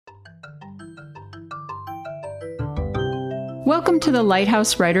Welcome to the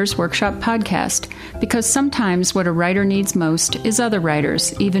Lighthouse Writers Workshop podcast, because sometimes what a writer needs most is other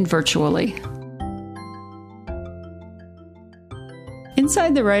writers, even virtually.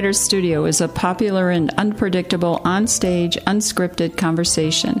 Inside the Writer's Studio is a popular and unpredictable on-stage, unscripted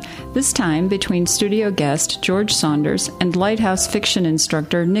conversation, this time between studio guest George Saunders and Lighthouse fiction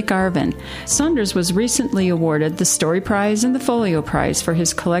instructor Nick Arvin. Saunders was recently awarded the Story Prize and the Folio Prize for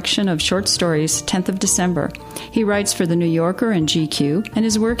his collection of short stories, 10th of December. He writes for The New Yorker and GQ, and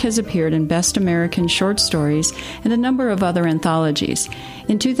his work has appeared in Best American Short Stories and a number of other anthologies.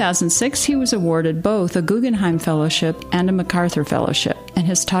 In 2006, he was awarded both a Guggenheim Fellowship and a MacArthur Fellowship, and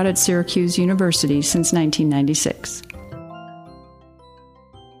has taught at Syracuse University since 1996.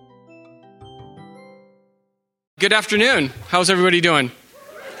 Good afternoon. How's everybody doing?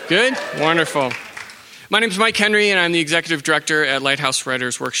 Good? Wonderful. My name is Mike Henry, and I'm the Executive Director at Lighthouse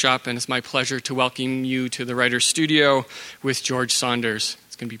Writers Workshop, and it's my pleasure to welcome you to the Writer's Studio with George Saunders.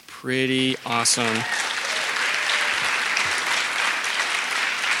 It's going to be pretty awesome.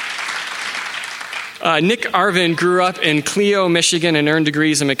 Nick Arvin grew up in Clio, Michigan, and earned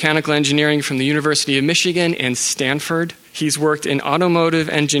degrees in mechanical engineering from the University of Michigan and Stanford. He's worked in automotive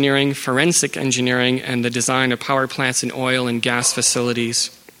engineering, forensic engineering, and the design of power plants and oil and gas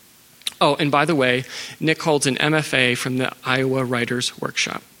facilities. Oh, and by the way, Nick holds an MFA from the Iowa Writers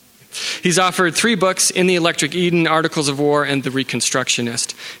Workshop. He's authored 3 books, In the Electric Eden, Articles of War, and The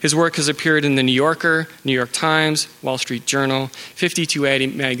Reconstructionist. His work has appeared in The New Yorker, New York Times, Wall Street Journal,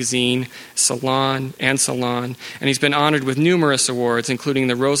 5280 Magazine, Salon, and he's been honored with numerous awards, including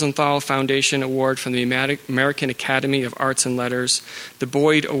the Rosenthal Foundation Award from the American Academy of Arts and Letters, the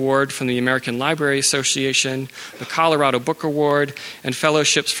Boyd Award from the American Library Association, the Colorado Book Award, and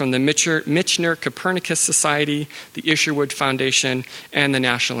fellowships from the Michener Copernicus Society, the Isherwood Foundation, and the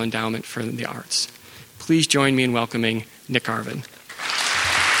National Endowment for the Arts. Please join me in welcoming Nick Arvin.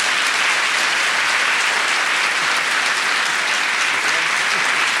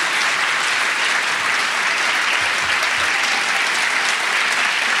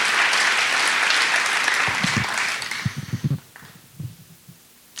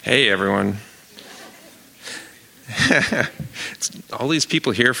 Hey, everyone. All these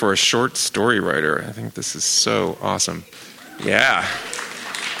people here for a short story writer. I think this is so awesome. Yeah.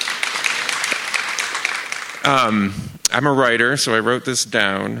 I'm a writer, so I wrote this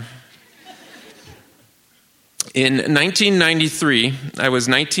down. In 1993, I was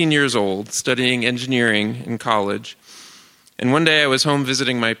 19 years old, studying engineering in college, and one day I was home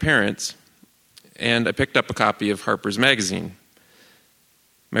visiting my parents, and I picked up a copy of Harper's Magazine.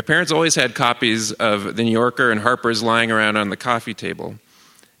 My parents always had copies of The New Yorker and Harper's lying around on the coffee table,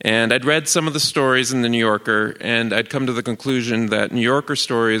 and I'd read some of the stories in The New Yorker, and I'd come to the conclusion that New Yorker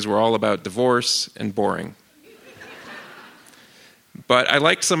stories were all about divorce and boring. But I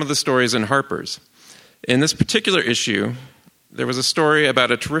liked some of the stories in Harper's. In this particular issue, there was a story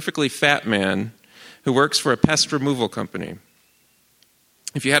about a terrifically fat man who works for a pest removal company.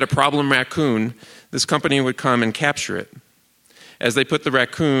 If you had a problem raccoon, this company would come and capture it. As they put the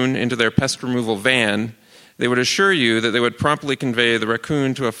raccoon into their pest removal van, they would assure you that they would promptly convey the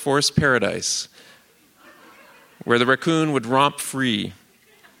raccoon to a forest paradise where the raccoon would romp free.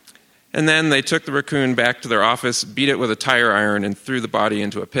 And then they took the raccoon back to their office, beat it with a tire iron, and threw the body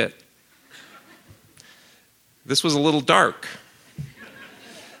into a pit. This was a little dark,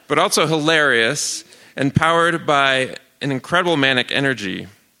 but also hilarious and powered by an incredible manic energy,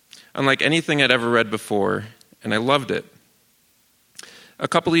 unlike anything I'd ever read before, and I loved it. A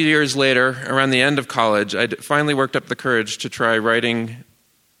couple of years later, around the end of college, I finally worked up the courage to try writing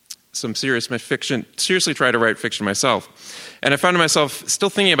some seriously try to write fiction myself. And I found myself still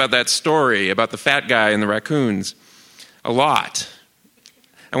thinking about that story, about the fat guy and the raccoons, a lot.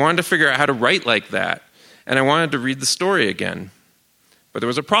 I wanted to figure out how to write like that, and I wanted to read the story again. But there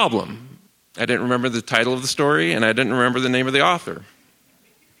was a problem. I didn't remember the title of the story, and I didn't remember the name of the author.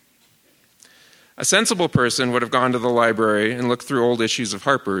 A sensible person would have gone to the library and looked through old issues of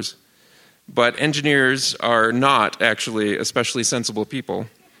Harper's, but engineers are not actually especially sensible people,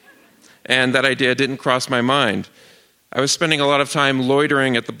 and that idea didn't cross my mind. I was spending a lot of time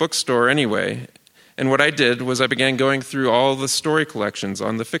loitering at the bookstore anyway, and what I did was I began going through all the story collections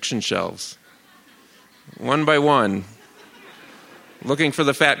on the fiction shelves, one by one, looking for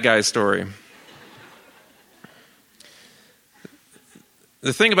the fat guy story.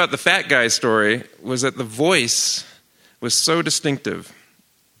 The thing about the fat guy story was that the voice was so distinctive.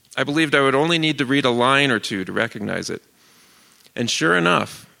 I believed I would only need to read a line or two to recognize it. And sure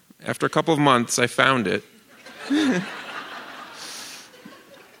enough, after a couple of months, I found it.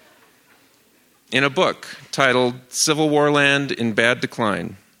 in a book titled Civil War Land in Bad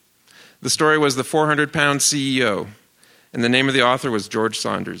Decline. The story was The 400-Pound CEO, and the name of the author was George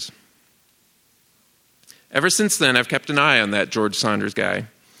Saunders. Ever since then, I've kept an eye on that George Saunders guy.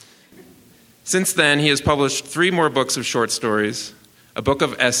 Since then, he has published 3 more books of short stories, a book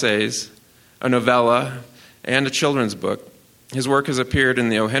of essays, a novella, and a children's book. His work has appeared in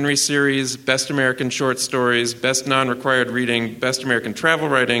the O. Henry series, Best American Short Stories, Best Non-Required Reading, Best American Travel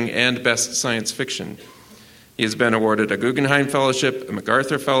Writing, and Best Science Fiction. He has been awarded a Guggenheim Fellowship, a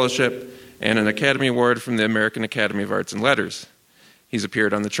MacArthur Fellowship, and an Academy Award from the American Academy of Arts and Letters. He's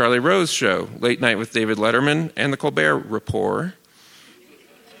appeared on The Charlie Rose Show, Late Night with David Letterman, and The Colbert Report.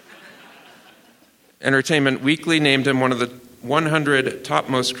 Entertainment Weekly named him one of the 100 top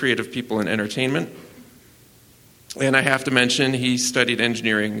most creative people in entertainment. And I have to mention, he studied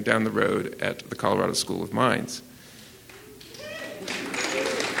engineering down the road at the Colorado School of Mines.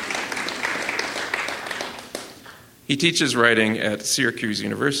 He teaches writing at Syracuse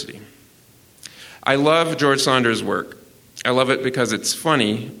University. I love George Saunders' work. I love it because it's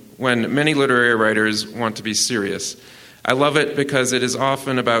funny when many literary writers want to be serious. I love it because it is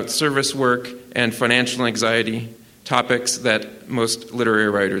often about service work and financial anxiety, topics that most literary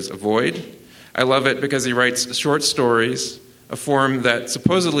writers avoid. I love it because he writes short stories, a form that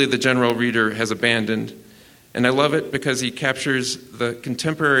supposedly the general reader has abandoned. And I love it because he captures the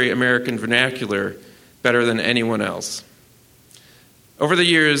contemporary American vernacular better than anyone else. Over the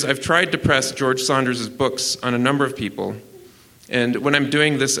years, I've tried to press George Saunders' books on a number of people. And when I'm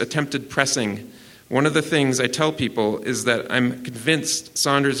doing this attempted pressing, one of the things I tell people is that I'm convinced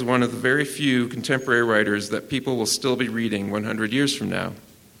Saunders is one of the very few contemporary writers that people will still be reading 100 years from now.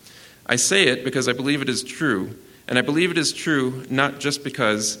 I say it because I believe it is true, and I believe it is true not just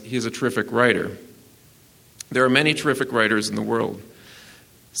because he is a terrific writer. There are many terrific writers in the world.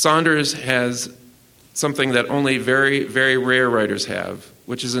 Saunders has something that only very, very rare writers have,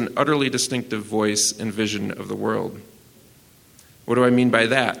 which is an utterly distinctive voice and vision of the world. What do I mean by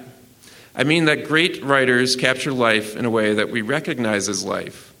that? I mean that great writers capture life in a way that we recognize as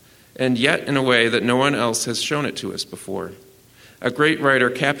life, and yet in a way that no one else has shown it to us before. A great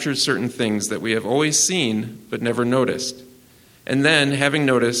writer captures certain things that we have always seen but never noticed. And then, having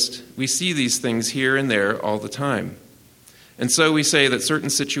noticed, we see these things here and there all the time. And so we say that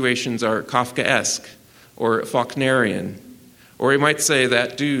certain situations are Kafkaesque or Faulknerian, or we might say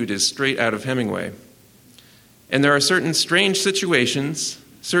that dude is straight out of Hemingway. And there are certain strange situations,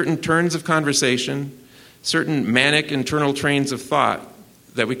 certain turns of conversation, certain manic internal trains of thought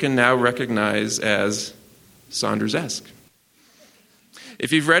that we can now recognize as Saunders-esque.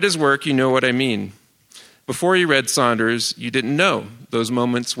 If you've read his work, you know what I mean. Before you read Saunders, you didn't know. Those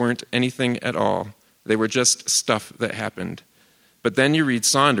moments weren't anything at all. They were just stuff that happened. But then you read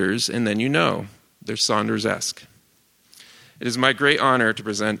Saunders, and then you know. They're Saunders-esque. It is my great honor to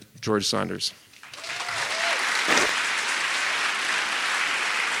present George Saunders.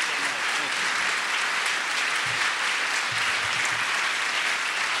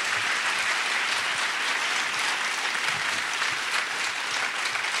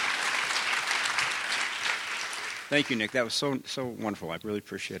 Thank you, Nick. That was so wonderful. I really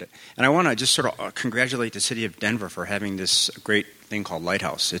appreciate it. And I want to just sort of congratulate the city of Denver for having this great thing called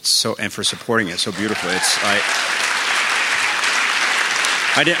Lighthouse. And for supporting it so beautifully.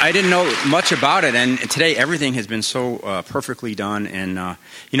 I didn't know much about it, and today everything has been so perfectly done. And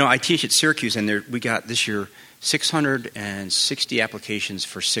I teach at Syracuse, and we got this year 660 applications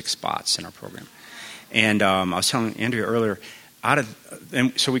for 6 spots in our program. And I was telling Andrea earlier,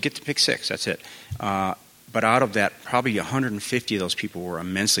 so we get to pick 6. That's it. But out of that, probably 150 of those people were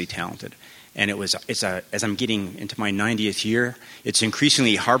immensely talented. And as I'm getting into my 90th year, it's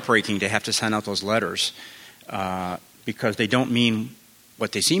increasingly heartbreaking to have to send out those letters because they don't mean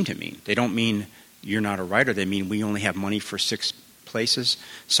what they seem to mean. They don't mean you're not a writer. They mean we only have money for 6 places.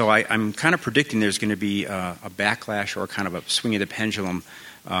 So I'm kind of predicting there's going to be a backlash or kind of a swing of the pendulum.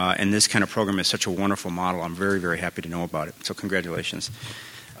 And this kind of program is such a wonderful model. I'm very, very happy to know about it. So congratulations.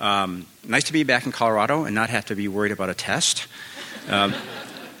 Nice to be back in Colorado and not have to be worried about a test.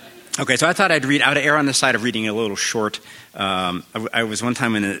 Okay, so I thought I'd err on the side of reading a little short. I was one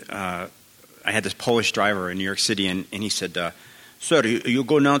time I had this Polish driver in New York City, and he said, "Sir, you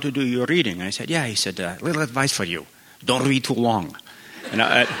go now to do your reading?" I said, "Yeah." He said, "Little advice for you: don't read too long." And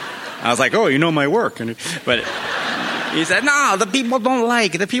I was like, "Oh, you know my work," but. He said, "No, the people don't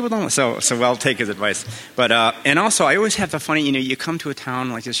like. The people don't." So I'll take his advice. But and also, I always have the funny. You come to a town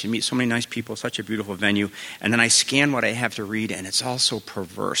like this, you meet so many nice people, such a beautiful venue, and then I scan what I have to read, and it's all so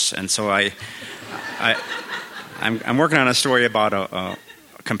perverse. And so I'm working on a story about a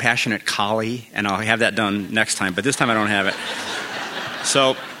compassionate collie, and I'll have that done next time, but this time I don't have it.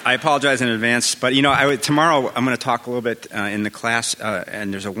 So I apologize in advance, but tomorrow I'm going to talk a little bit in the class,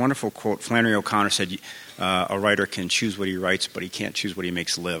 and there's a wonderful quote. Flannery O'Connor said, a writer can choose what he writes, but he can't choose what he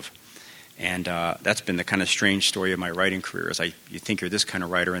makes live. And that's been the kind of strange story of my writing career, is you think you're this kind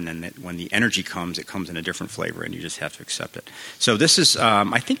of writer, and then when the energy comes, it comes in a different flavor, and you just have to accept it. So this is,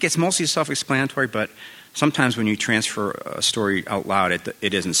 I think it's mostly self-explanatory, but sometimes when you transfer a story out loud,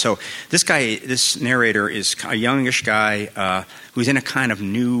 it isn't. So this narrator is a youngish guy who's in a kind of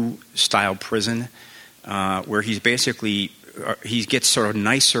new style prison where he gets sort of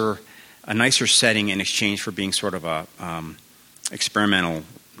a nicer setting in exchange for being sort of a experimental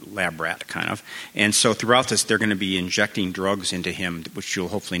lab rat kind of. And so throughout this, they're going to be injecting drugs into him, which you'll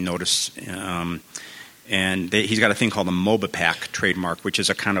hopefully notice. And he's got a thing called a Mobipac trademark, which is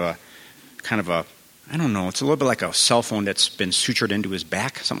a kind of a I don't know, it's a little bit like a cell phone that's been sutured into his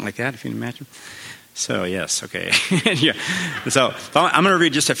back, something like that, if you can imagine. So, yes, okay. Yeah. So I'm going to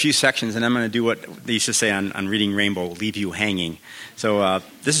read just a few sections, and I'm going to do what they used to say on Reading Rainbow, leave you hanging. So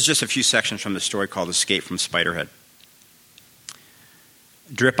this is just a few sections from the story called Escape from Spiderhead.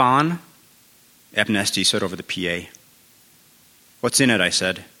 Drip on, Abnesti said over the PA. What's in it, I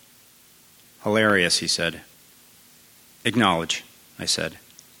said. Hilarious, he said. Acknowledge, I said.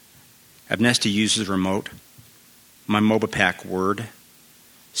 Abnesti uses the remote. My Mobipac word.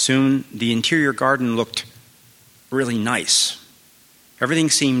 Soon, the interior garden looked really nice. Everything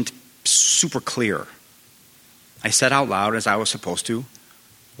seemed super clear. I said out loud, as I was supposed to,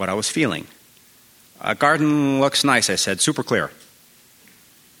 what I was feeling. A garden looks nice, I said, super clear.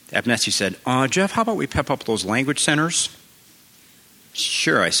 Abnesti said, Jeff, how about we pep up those language centers?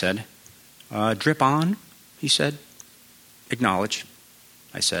 Sure, I said. Drip on, he said. Acknowledge,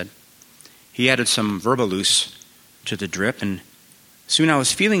 I said. He added some verbaluse to the drip, and soon I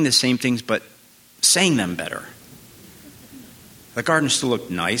was feeling the same things, but saying them better. The garden still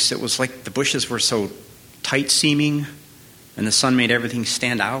looked nice. It was like the bushes were so tight-seeming, and the sun made everything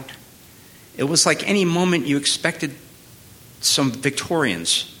stand out. It was like any moment you expected some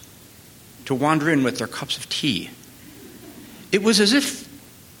Victorians to wander in with their cups of tea. It was as if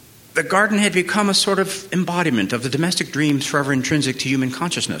the garden had become a sort of embodiment of the domestic dreams forever intrinsic to human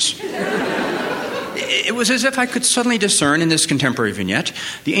consciousness. It was as if I could suddenly discern in this contemporary vignette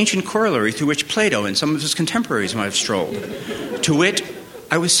the ancient corollary through which Plato and some of his contemporaries might have strolled. To wit,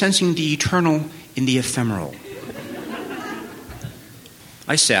 I was sensing the eternal in the ephemeral.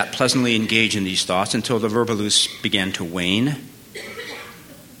 I sat pleasantly engaged in these thoughts until the verbaluse began to wane,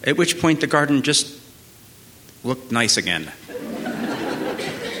 at which point the garden just looked nice again.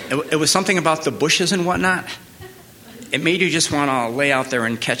 It was something about the bushes and whatnot. It made you just want to lay out there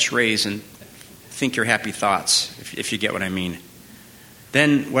and catch rays and think your happy thoughts, if you get what I mean.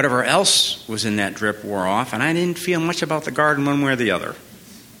 Then whatever else was in that drip wore off, and I didn't feel much about the garden one way or the other.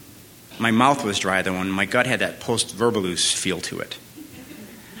 My mouth was dry, though, and my gut had that post-verbaluse feel to it.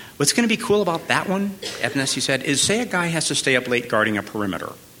 What's going to be cool about that one, Abnesti said, is say a guy has to stay up late guarding a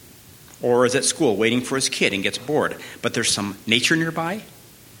perimeter, or is at school waiting for his kid and gets bored, but there's some nature nearby,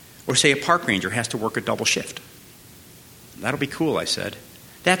 or say a park ranger has to work a double shift. That'll be cool, I said.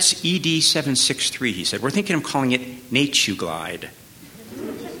 That's ED 763, he said. We're thinking of calling it Nature Glide.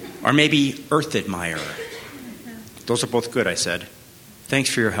 Or maybe Earth Admire. Those are both good, I said.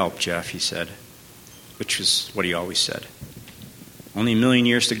 Thanks for your help, Jeff, he said, which was what he always said. Only a million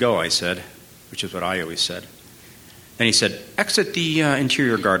years to go, I said, which is what I always said. Then he said, exit the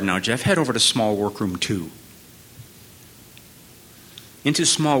interior garden now, Jeff. Head over to small workroom 2. Into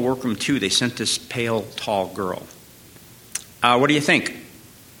small workroom 2, they sent this pale, tall girl. What do you think?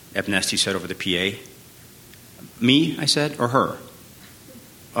 Abnesti said over the PA. Me, I said, or her?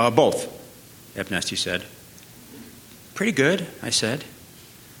 Both, Abnesti said. Pretty good, I said.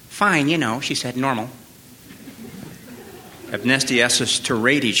 Fine, she said, normal. Abnesti asked us to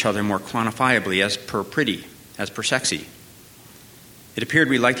rate each other more quantifiably as per pretty, as per sexy. It appeared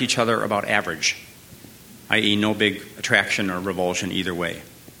we liked each other about average, i.e. no big attraction or revulsion either way.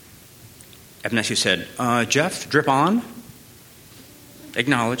 Abnesti said, Jeff, drip on?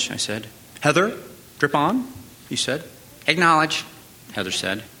 Acknowledge, I said. Heather, drip on? He said. Acknowledge, Heather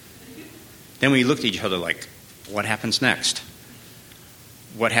said. Then we looked at each other like, what happens next?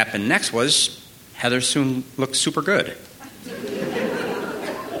 What happened next was Heather soon looked super good.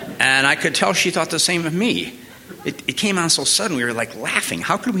 And I could tell she thought the same of me. It came on so sudden, we were like laughing.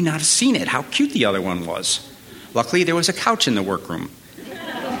 How could we not have seen it? How cute the other one was. Luckily, there was a couch in the workroom.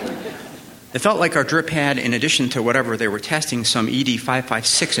 It felt like our drip had, in addition to whatever they were testing, some ED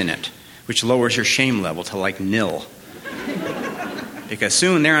 556 in it, which lowers your shame level to like nil. because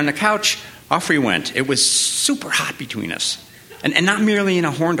soon there on the couch, off we went. It was super hot between us. And not merely in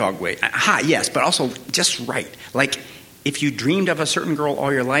a horn dog way. Hot, yes, but also just right. Like if you dreamed of a certain girl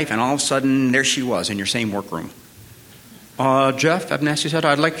all your life and all of a sudden there she was in your same workroom. Jeff, Abnesti said,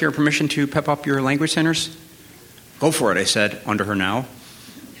 I'd like your permission to pep up your language centers. Go for it, I said, under her now.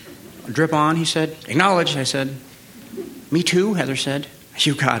 Drip on, he said. Acknowledge, I said. Me too, Heather said.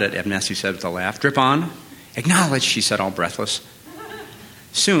 You got it, Abnesti said with a laugh. Drip on. Acknowledge, she said, all breathless.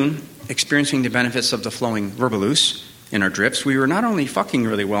 Soon, experiencing the benefits of the flowing verbaluse in our drips, we were not only fucking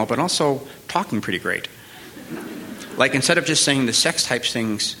really well, but also talking pretty great. Like instead of just saying the sex type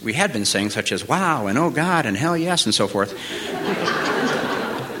things we had been saying, such as wow and oh God and hell yes and so forth,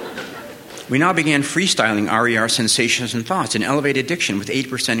 we now began freestyling RER sensations and thoughts in elevated diction with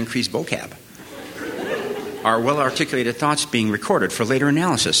 8% increased vocab. Our well-articulated thoughts being recorded for later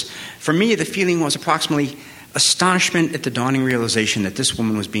analysis. For me, the feeling was approximately astonishment at the dawning realization that this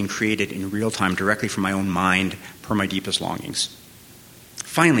woman was being created in real time directly from my own mind per my deepest longings.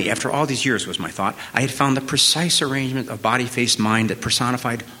 Finally, after all these years, was my thought, I had found the precise arrangement of body, face, mind that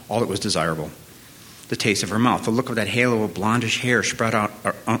personified all that was desirable. The taste of her mouth, the look of that halo of blondish hair spread out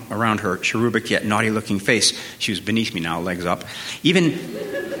around her cherubic yet naughty-looking face. She was beneath me now, legs up. Even,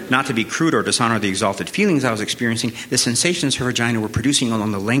 not to be crude or dishonor the exalted feelings I was experiencing, the sensations her vagina were producing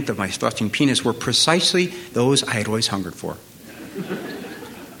along the length of my thrusting penis were precisely those I had always hungered for.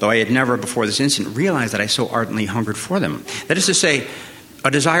 Though I had never before this instant realized that I so ardently hungered for them. That is to say, a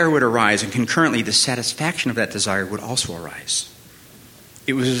desire would arise, and concurrently the satisfaction of that desire would also arise.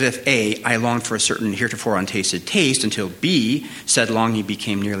 It was as if A, I longed for a certain heretofore untasted taste, until B, said longing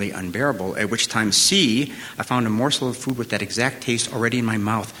became nearly unbearable, at which time C, I found a morsel of food with that exact taste already in my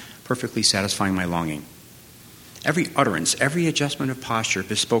mouth, perfectly satisfying my longing. Every utterance, every adjustment of posture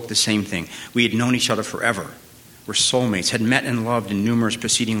bespoke the same thing. We had known each other forever. Were soulmates, had met and loved in numerous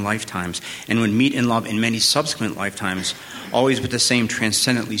preceding lifetimes, and would meet and love in many subsequent lifetimes, always with the same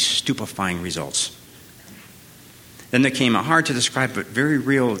transcendently stupefying results. Then there came a hard to describe but very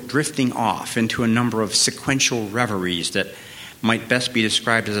real drifting off into a number of sequential reveries that might best be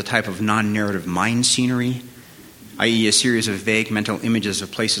described as a type of non-narrative mind scenery, i.e. a series of vague mental images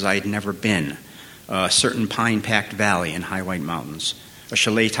of places I had never been, a certain pine-packed valley and high white mountains, a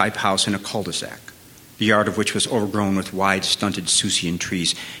chalet-type house in a cul-de-sac, the yard of which was overgrown with wide, stunted Susian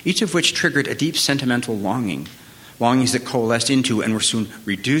trees, each of which triggered a deep sentimental longing, longings that coalesced into and were soon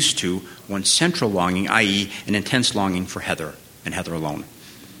reduced to one central longing, i.e. an intense longing for Heather, and Heather alone.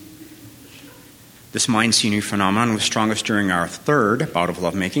 This mind scenery phenomenon was strongest during our third bout of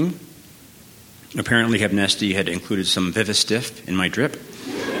lovemaking. Apparently, Abnesti had included some Vivistiff in my drip.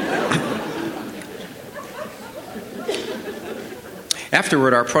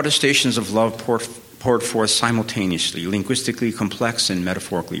 Afterward, our protestations of love poured forth simultaneously, linguistically complex and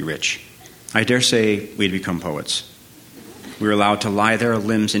metaphorically rich. I dare say we'd become poets. We were allowed to lie there,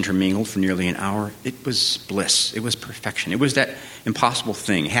 limbs intermingled, for nearly an hour. It was bliss. It was perfection. It was that impossible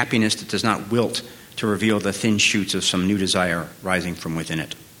thing, happiness that does not wilt to reveal the thin shoots of some new desire rising from within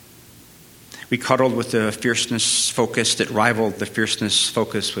it. We cuddled with the fierceness focus that rivaled the fierceness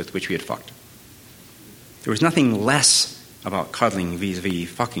focus with which we had fucked. There was nothing less about cuddling vis-a-vis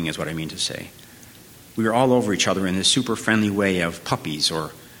fucking, is what I mean to say. We were all over each other in this super friendly way of puppies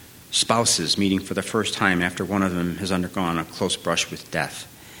or spouses meeting for the first time after one of them has undergone a close brush with death.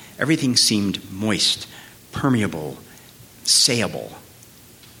 Everything seemed moist, permeable, sayable.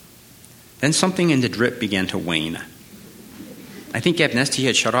 Then something in the drip began to wane. I think Abnesti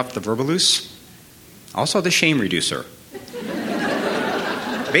had shut off the verbaluse, also the shame reducer.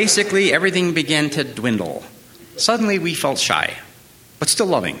 Basically, everything began to dwindle. Suddenly, we felt shy, but still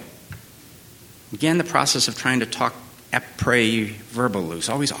loving. Began the process of trying to talk après verbaluse,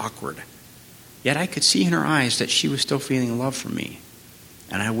 always awkward. Yet I could see in her eyes that she was still feeling love for me.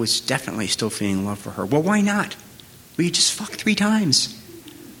 And I was definitely still feeling love for her. Well, why not? We just fucked 3 times.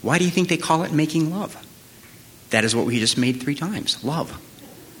 Why do you think they call it making love? That is what we just made 3 times, love.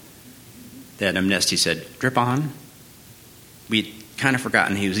 Then Abnesti said, drip on. We'd kind of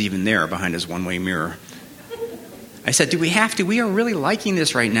forgotten he was even there behind his one-way mirror. I said, do we have to? We are really liking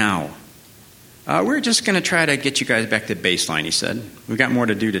this right now. We're just going to try to get you guys back to baseline, he said. We've got more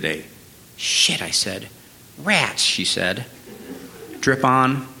to do today. Shit, I said. Rats, she said. Drip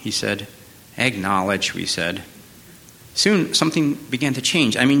on, he said. Acknowledge, we said. Soon, something began to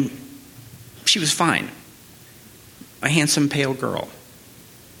change. I mean, she was fine. A handsome, pale girl.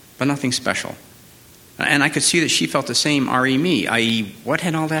 But nothing special. And I could see that she felt the same re me, i.e., what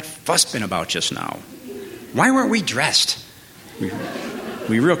had all that fuss been about just now? Why weren't we dressed?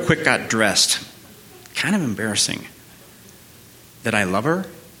 We real quick got dressed. Kind of embarrassing. Did I love her?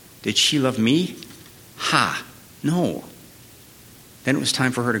 Did she love me? Ha! No. Then it was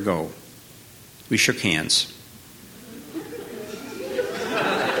time for her to go. We shook hands.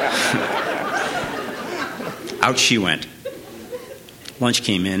 Out she went. Lunch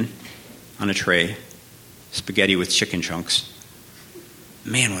came in on a tray. Spaghetti with chicken chunks.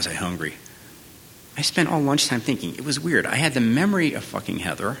 Man, was I hungry. I spent all lunchtime thinking. It was weird. I had the memory of fucking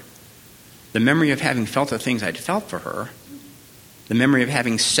Heather, the memory of having felt the things I'd felt for her, the memory of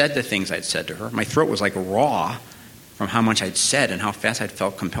having said the things I'd said to her. My throat was like raw from how much I'd said and how fast I'd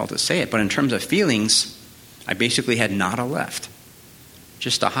felt compelled to say it. But in terms of feelings, I basically had nada left.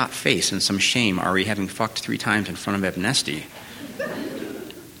 Just a hot face and some shame already having fucked 3 times in front of Ebnesty.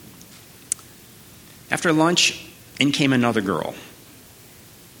 After lunch, in came another girl,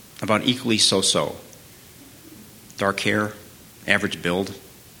 about equally so-so. Dark hair, average build,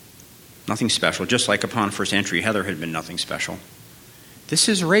 nothing special, just like upon first entry, Heather had been nothing special. "This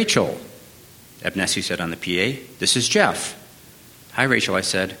is Rachel," Ebnesty said on the PA. "This is Jeff." "Hi, Rachel," I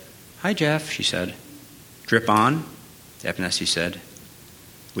said. "Hi, Jeff," she said. "Drip on," Ebnesty said.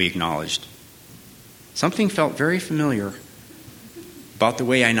 We acknowledged. Something felt very familiar about the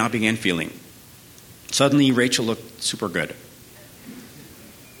way I now began feeling. Suddenly, Rachel looked super good.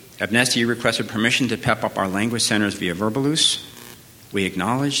 Ebnesty requested permission to pep up our language centers via Verbalus. We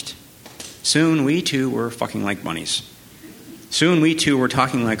acknowledged. Soon, we too were fucking like bunnies. Soon, we too were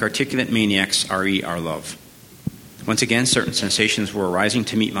talking like articulate maniacs, re our love. Once again, certain sensations were arising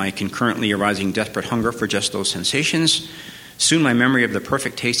to meet my concurrently arising desperate hunger for just those sensations. Soon, my memory of the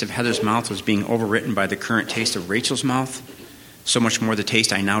perfect taste of Heather's mouth was being overwritten by the current taste of Rachel's mouth. So much more the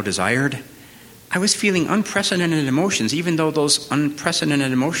taste I now desired. I was feeling unprecedented emotions, even though those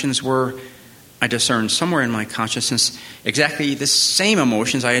unprecedented emotions were, I discerned somewhere in my consciousness, exactly the same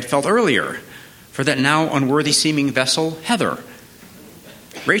emotions I had felt earlier for that now unworthy-seeming vessel, Heather.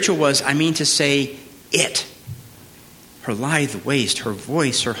 Rachel was, I mean to say, it. Her lithe waist, her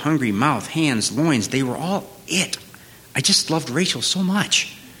voice, her hungry mouth, hands, loins, they were all it. I just loved Rachel so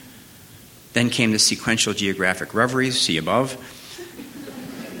much. Then came the sequential geographic reveries, see above.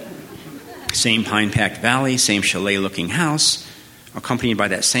 Same pine-packed valley, same chalet-looking house, accompanied by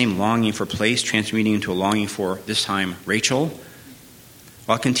that same longing for place, transmuting into a longing for, this time, Rachel,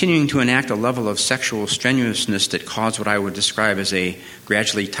 while continuing to enact a level of sexual strenuousness that caused what I would describe as a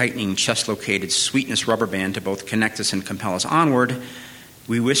gradually tightening, chest-located sweetness rubber band to both connect us and compel us onward.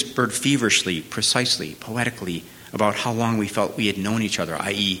 We whispered feverishly, precisely, poetically, about how long we felt we had known each other,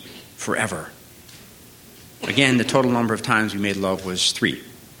 i.e., forever. Again, the total number of times we made love was 3.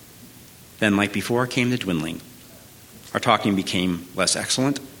 Then, like before, came the dwindling. Our talking became less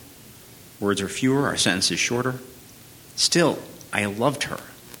excellent. Words are fewer, our sentences shorter. Still, I loved her,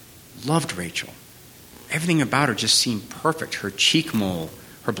 loved Rachel. Everything about her just seemed perfect. Her cheek mole,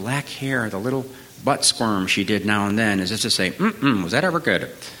 her black hair, the little butt squirm she did now and then, as if to say, was that ever good?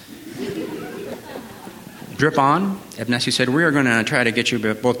 Drip on, Ebnesty said, we are going to try to get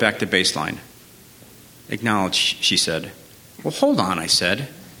you both back to baseline. Acknowledge, she said. Well, hold on, I said.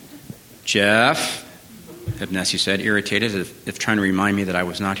 Jeff, Ebnesty said, irritated, if trying to remind me that I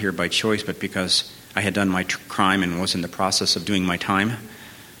was not here by choice, but because I had done my crime and was in the process of doing my time.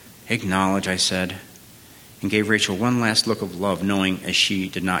 Acknowledge, I said, and gave Rachel one last look of love, knowing, as she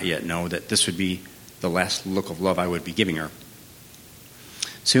did not yet know, that this would be the last look of love I would be giving her.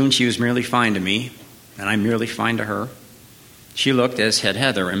 Soon she was merely fine to me, and I merely fine to her. She looked, as had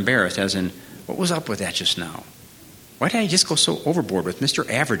Heather, embarrassed, as in, what was up with that just now? Why did I just go so overboard with Mr.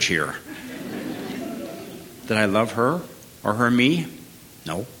 Average here? Did I love her or her me?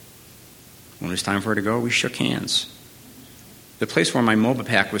 No. When it was time for her to go, we shook hands. The place where my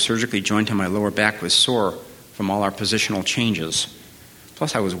Mobipack was surgically joined to my lower back was sore from all our positional changes.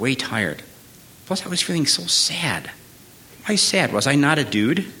 Plus, I was way tired. Plus, I was feeling so sad. Why sad? Was I not a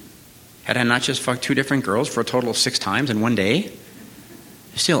dude? Had I not just fucked 2 different girls for a total of 6 times in one day?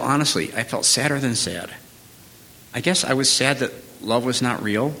 Still, honestly, I felt sadder than sad. I guess I was sad that love was not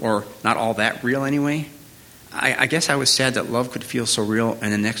real, or not all that real anyway. I guess I was sad that love could feel so real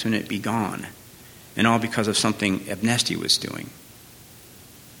and the next minute be gone, and all because of something Ebnesty was doing.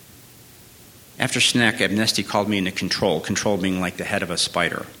 After snack, Ebnesty called me into control being like the head of a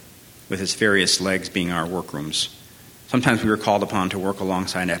spider, with its various legs being our workrooms. Sometimes we were called upon to work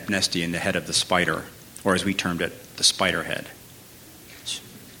alongside Ebnesty in the head of the spider, or as we termed it, the spider head.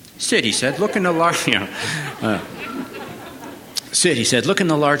 Sid, he said, look in the large, Sid, he said, look in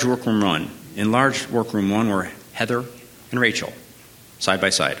the large workroom run. In large workroom 1 were Heather and Rachel, side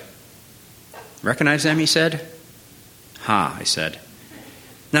by side. Recognize them, he said. Ha, I said.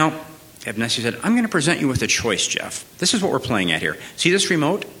 Now, Abnesi said, I'm going to present you with a choice, Jeff. This is what we're playing at here. See this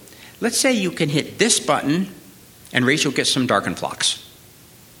remote? Let's say you can hit this button and Rachel gets some Darkenfloxx.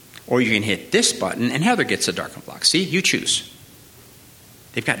 Or you can hit this button and Heather gets a Darkenfloxx. See, you choose.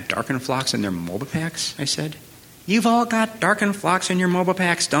 They've got Darkenfloxx in their MobiPaks, I said. You've all got Darkenfloxx in your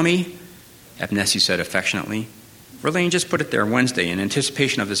MobiPaks, dummy, Abnesi said affectionately. Verlaine just put it there Wednesday in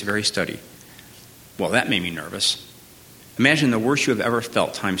anticipation of this very study. Well, that made me nervous. Imagine the worst you have ever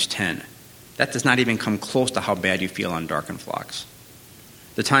felt times 10. That does not even come close to how bad you feel on Darkenfloxx.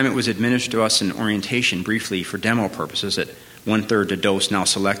 The time it was administered to us in orientation briefly for demo purposes at 1/3 the dose now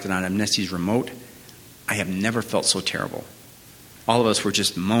selected on Abnesi's remote, I have never felt so terrible. All of us were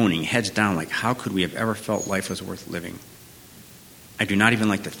just moaning, heads down, like how could we have ever felt life was worth living? I do not even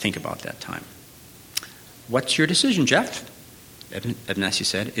like to think about that time. What's your decision, Jeff? Abnesi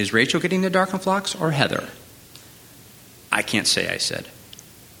said. Is Rachel getting the Darkenfloxx or Heather? I can't say, I said.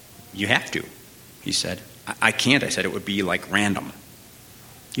 You have to, he said. I can't, I said. It would be like random.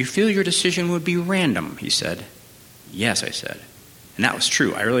 You feel your decision would be random, he said. Yes, I said. And that was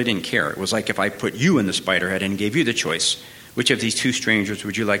true. I really didn't care. It was like if I put you in the spider head and gave you the choice. Which of these two strangers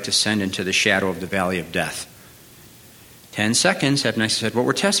would you like to send into the shadow of the valley of death? 10 seconds, Abnesi said. What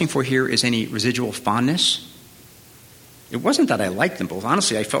we're testing for here is any residual fondness. It wasn't that I liked them both.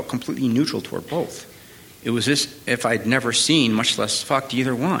 Honestly, I felt completely neutral toward both. It was as if I'd never seen, much less fucked,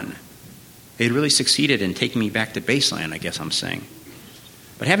 either one. They'd really succeeded in taking me back to baseline, I guess I'm saying.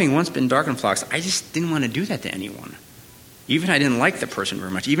 But having once been Darkenfloxx, I just didn't want to do that to anyone. Even if I didn't like the person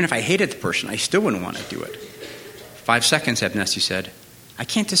very much, even if I hated the person, I still wouldn't want to do it. 5 seconds, Abnesi said. I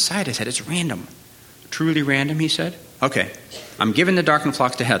can't decide, I said. It's random. Truly random, he said. Okay, I'm giving the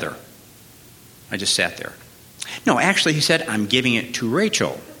Darkenfloxx to Heather. I just sat there. No, actually, he said, I'm giving it to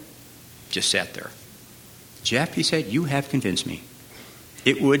Rachel. Just sat there. Jeff, he said, you have convinced me.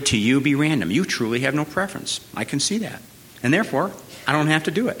 It would to you be random. You truly have no preference. I can see that. And therefore, I don't have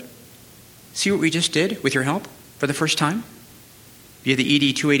to do it. See what we just did with your help for the first time? Via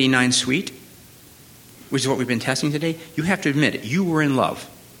the ED289 suite, which is what we've been testing today. You have to admit it. You were in love.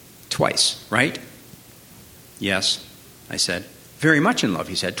 Twice, right? Yes, I said. Very much in love,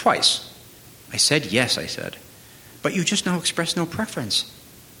 he said. Twice. I said, yes, I said. But you just now expressed no preference,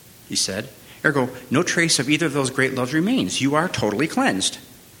 he said. Ergo, no trace of either of those great loves remains. You are totally cleansed.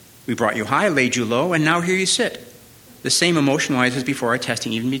 We brought you high, laid you low, and now here you sit. The same emotion-wise as before our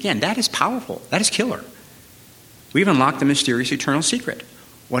testing even began. That is powerful. That is killer. We've unlocked the mysterious eternal secret.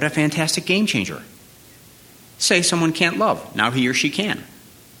 What a fantastic game changer. Say someone can't love. Now he or she can.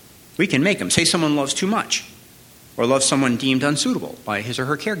 We can make them. Say someone loves too much. Or loves someone deemed unsuitable by his or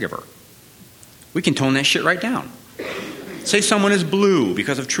her caregiver. We can tone that shit right down. Say someone is blue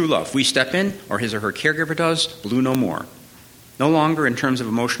because of true love. We step in, or his or her caregiver does, blue no more. No longer, in terms of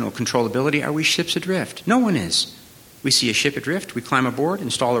emotional controllability, are we ships adrift. No one is. We see a ship adrift, we climb aboard,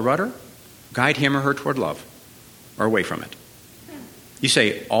 install a rudder, guide him or her toward love, or away from it. You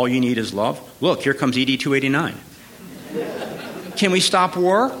say, all you need is love? Look, here comes ED289. Can we stop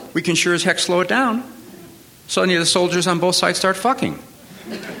war? We can sure as heck slow it down. Suddenly the soldiers on both sides start fucking.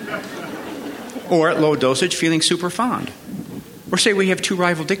 Or at low dosage, feeling super fond. Or say we have two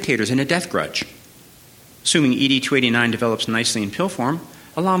rival dictators in a death grudge. Assuming ED289 develops nicely in pill form,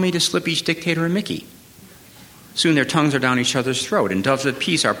 allow me to slip each dictator a Mickey. Soon their tongues are down each other's throat, and doves of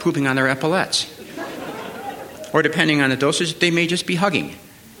peace are pooping on their epaulets. Or depending on the dosage, they may just be hugging.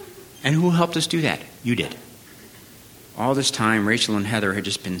 And who helped us do that? You did. All this time, Rachel and Heather had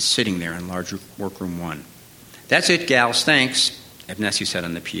just been sitting there in large workroom 1. That's it, gals, thanks, Abnesi said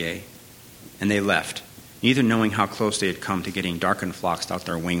on the PA. And they left, neither knowing how close they had come to getting Darkenfloxxed out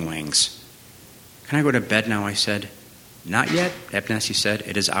their wing-wangs. Can I go to bed now, I said. Not yet, Abnesi said.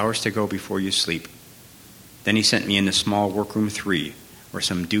 It is hours to go before you sleep. Then he sent me into small workroom 3, where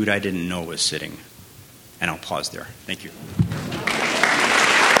some dude I didn't know was sitting. And I'll pause there. Thank you.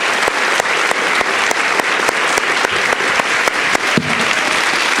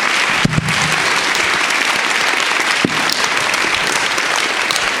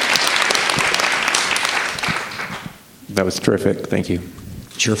 That was terrific. Thank you.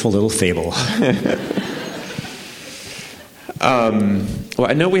 Cheerful little fable. Well,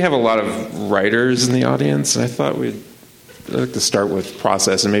 I know we have a lot of writers in the audience, and I thought I'd like to start with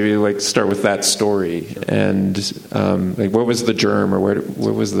process and maybe like start with that story. And like, what was the germ, or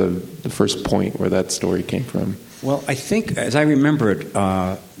what was the first point where that story came from? Well, I think, as I remember it,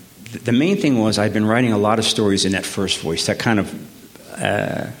 the main thing was I'd been writing a lot of stories in that first voice, that kind of,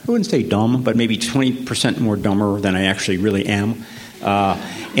 I wouldn't say dumb, but maybe 20% more dumber than I actually really am.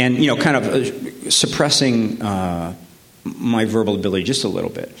 And, kind of suppressing my verbal ability just a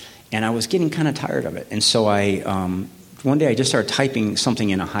little bit. And I was getting kind of tired of it. And so one day I just started typing something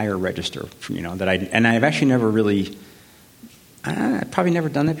in a higher register, and I've actually never really, I've probably never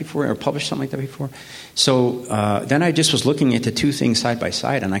done that before or published something like that before. So then I just was looking at the two things side by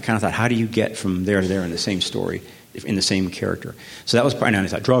side, and I kind of thought, how do you get from there to there in the same story, in the same character? So that was part, and I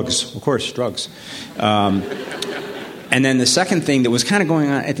thought, drugs, of course, drugs. And then the second thing that was kind of going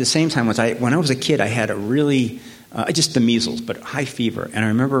on at the same time was when I was a kid, I had a really, just the measles, but high fever. And I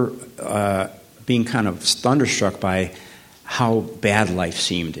remember being kind of thunderstruck by how bad life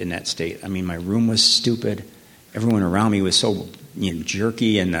seemed in that state. I mean, my room was stupid. Everyone around me was so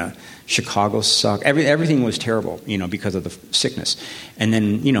jerky, and Chicago sucked. Everything was terrible, because of the sickness. And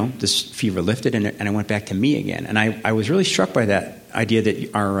then, this fever lifted, and I went back to me again. And I was really struck by that idea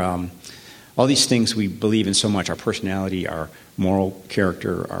that our all these things we believe in so much, our personality, our moral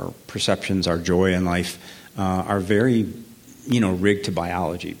character, our perceptions, our joy in life, are very, rigged to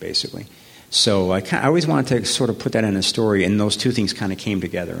biology, basically. So I always wanted to sort of put that in a story, and those two things kind of came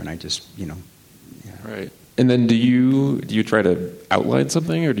together, and I just, Right. And then do you try to outline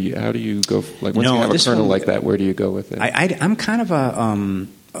something, or how do you go, like once you have a kernel like that, where do you go with it? I'm kind of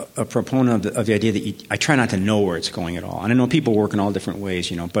a proponent of the idea that I try not to know where it's going at all. And I know people work in all different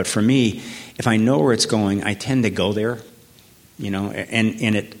ways, but for me, if I know where it's going, I tend to go there,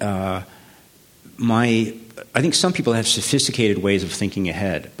 and it, I think some people have sophisticated ways of thinking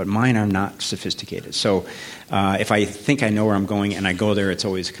ahead, but mine are not sophisticated. So if I think I know where I'm going and I go there, it's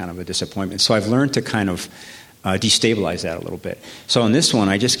always kind of a disappointment. So I've learned to kind of destabilize that a little bit. So in this one,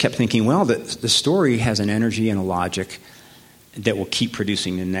 I just kept thinking, well, the story has an energy and a logic that will keep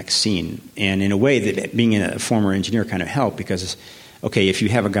producing the next scene. And in a way, that being a former engineer kind of helped, because, okay, if you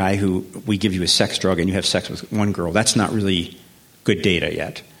have a guy who, we give you a sex drug and you have sex with one girl, that's not really good data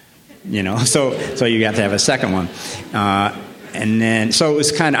yet. So you have to have a second one. And then, so it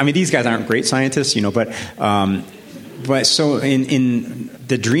was kind of, these guys aren't great scientists, but so in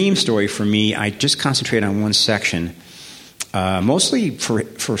the dream story for me, I just concentrate on one section, mostly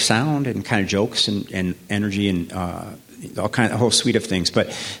for sound and kind of jokes and energy and a whole suite of things.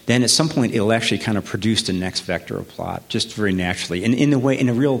 But then at some point, it'll actually kind of produce the next vector of plot, just very naturally, and in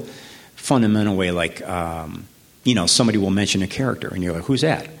a real fundamental way, like somebody will mention a character, and you're like, who's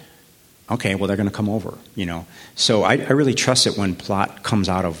that? Okay, well, they're going to come over, So I really trust it when plot comes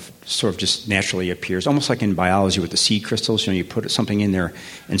out of, sort of just naturally appears, almost like in biology with the seed crystals. You put something in there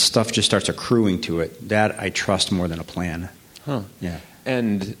and stuff just starts accruing to it. That I trust more than a plan. Huh. Yeah.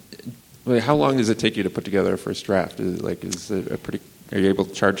 And how long does it take you to put together a first draft? Are you able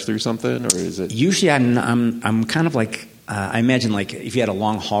to charge through something, or is it? Usually, I'm kind of like I imagine, like if you had a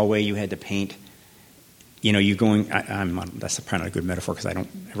long hallway you had to paint. You going. That's probably not a good metaphor because I don't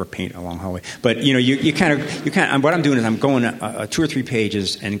ever paint a long hallway. But you kind of. What I'm doing is I'm going 2 or 3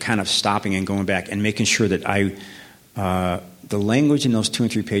 pages and kind of stopping and going back and making sure that the language in those 2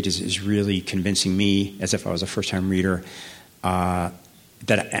 and 3 pages is really convincing me, as if I was a first-time reader.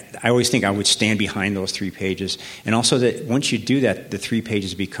 That I always think I would stand behind those 3 pages, and also that once you do that, the 3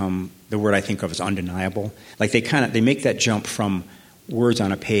 pages become the word I think of as undeniable. Like they make that jump from words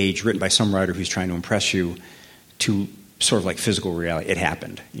on a page written by some writer who's trying to impress you to sort of like physical reality. It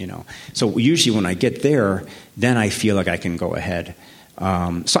happened, So usually when I get there, then I feel like I can go ahead.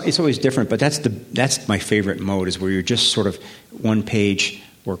 So it's always different, but that's my favorite mode, is where you're just sort of one page,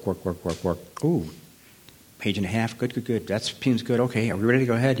 work. Ooh, page and a half, good. That seems good. Okay, are we ready to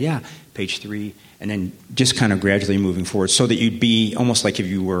go ahead? Yeah, page 3, and then just kind of gradually moving forward, so that you'd be almost like if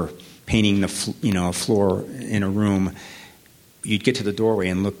you were painting a floor in a room. You'd get to the doorway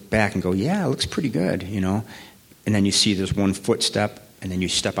and look back and go, yeah, it looks pretty good, And then you see there's one footstep, and then you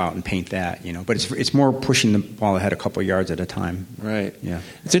step out and paint that, But it's more pushing the ball ahead a couple of yards at a time. Right. Yeah.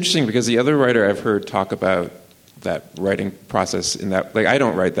 It's interesting because the other writer I've heard talk about that writing process in that, like, I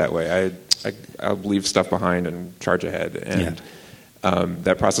don't write that way. I'll leave stuff behind and charge ahead. And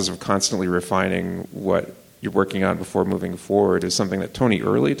that process of constantly refining what you're working on before moving forward is something that Tony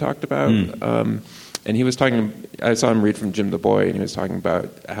Early talked about. And he was talking, I saw him read from Jim Du Bois, and he was talking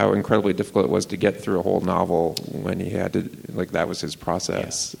about how incredibly difficult it was to get through a whole novel when he had to, like, that was his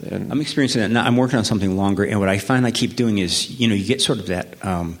process. Yeah. And I'm experiencing that now. I'm working on something longer, and what I find I keep doing is, you get sort of that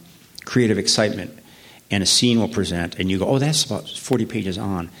creative excitement, and a scene will present, and you go, oh, that's about 40 pages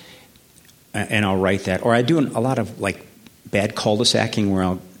on, and I'll write that. Or I do a lot of, like, bad cul-de-sacing where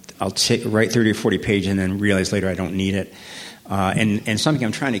I'll write 30 or 40 pages and then realize later I don't need it. And something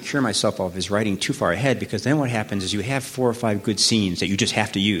I'm trying to cure myself of is writing too far ahead, because then what happens is you have 4 or 5 good scenes that you just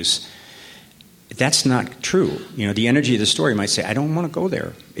have to use. That's not true. The energy of the story might say, I don't want to go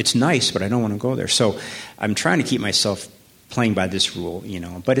there. It's nice, but I don't want to go there. So I'm trying to keep myself playing by this rule,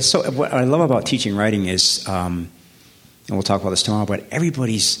 But it's so. What I love about teaching writing is, and we'll talk about this tomorrow, but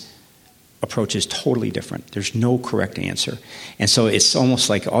everybody's approach is totally different. There's no correct answer. And so it's almost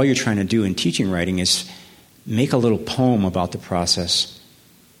like all you're trying to do in teaching writing is make a little poem about the process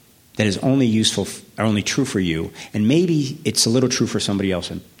that is only useful or only true for you. And maybe it's a little true for somebody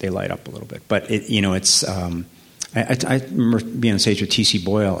else and they light up a little bit. But, it's... I remember being on stage with T.C.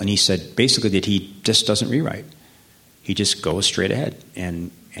 Boyle, and he said basically that he just doesn't rewrite. He just goes straight ahead,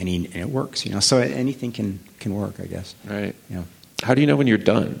 and it works. So anything can work, I guess. Right. How do you know when you're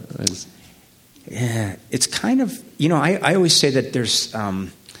done? Yeah, it's kind of I always say that there's I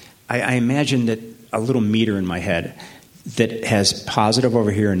imagine that a little meter in my head that has positive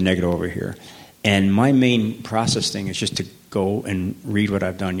over here and negative over here, and my main process thing is just to go and read what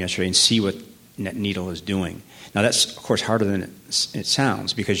I've done yesterday and see what that needle is doing. Now, that's, of course, harder than it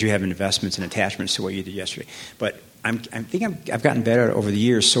sounds because you have investments and attachments to what you did yesterday. But I think I've gotten better over the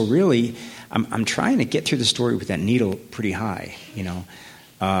years. So really, I'm trying to get through the story with that needle pretty high,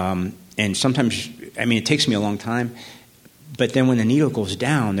 And sometimes, it takes me a long time. But then when the needle goes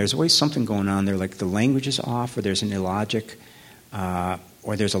down, there's always something going on there, like the language is off, or there's an illogic,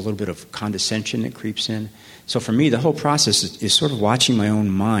 or there's a little bit of condescension that creeps in. So for me, the whole process is sort of watching my own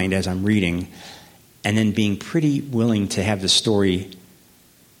mind as I'm reading, and then being pretty willing to have the story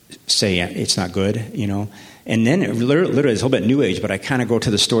say it's not good, And then literally it's a little bit New Age, but I kind of go to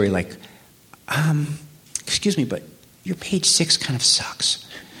the story like, excuse me, but your page 6 kind of sucks.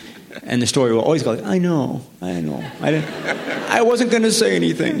 And the story will always go like, I know. I wasn't going to say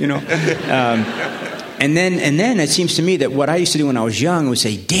anything, And then it seems to me that what I used to do when I was young was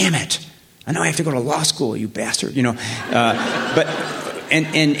say, damn it, I know I have to go to law school, you bastard, But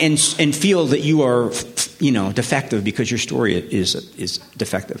and feel that you are, defective because your story is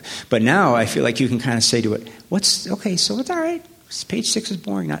defective. But now I feel like you can kind of say to it, so it's all right. Page 6 is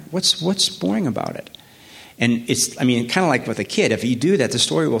boring. What's boring about it? And it's, kind of like with a kid. If you do that, the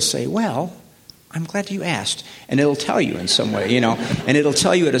story will say, well, I'm glad you asked. And it'll tell you in some way, And it'll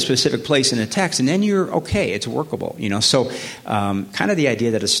tell you at a specific place in the text. And then you're okay. It's workable, So kind of the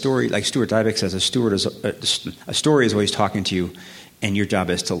idea that a story, like Stuart Dybek says, a story is always talking to you. And your job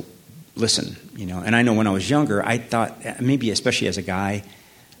is to listen, And I know when I was younger, I thought, maybe especially as a guy.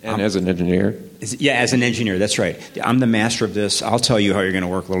 And as an engineer? As an engineer, that's right. I'm the master of this. I'll tell you how you're going to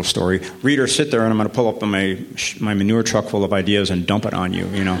work, little story. Reader, sit there, and I'm going to pull up my manure truck full of ideas and dump it on you,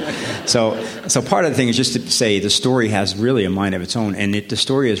 So part of the thing is just to say the story has really a mind of its own, and the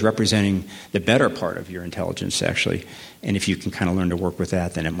story is representing the better part of your intelligence, actually. And if you can kind of learn to work with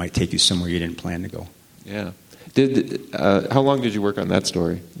that, then it might take you somewhere you didn't plan to go. Yeah. How long did you work on that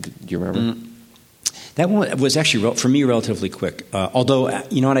story? Do you remember? That one was actually, for me, relatively quick. Although,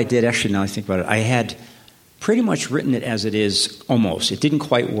 what I did, actually, now I think about it, I had pretty much written it as it is, almost. It didn't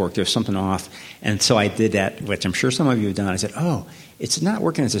quite work. There was something off. And so I did that, which I'm sure some of you have done. I said, it's not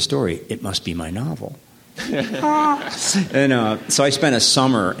working as a story. It must be my novel. And so I spent a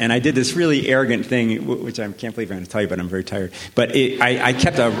summer, and I did this really arrogant thing, which I can't believe I'm going to tell you, but I'm very tired. But I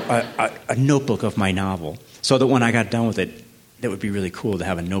kept a notebook of my novel, so that when I got done with it, that would be really cool to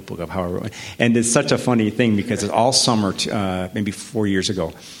have a notebook of how I wrote it. And it's such a funny thing because it's all summer, maybe 4 years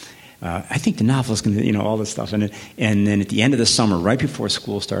ago. I think the novel is going to, all this stuff. And then at the end of the summer, right before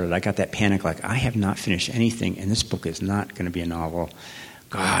school started, I got that panic like, I have not finished anything, and this book is not going to be a novel.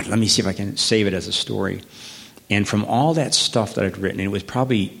 God, let me see if I can save it as a story. And from all that stuff that I'd written, and it was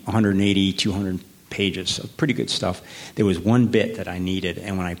probably 180, 200 pages, so pretty good stuff, there was one bit that I needed,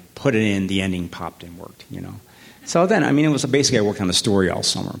 and when I put it in, the ending popped and worked, So then, it was basically I worked on the story all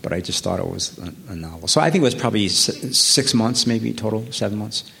summer, but I just thought it was a novel. So I think it was probably 6 months, maybe total, 7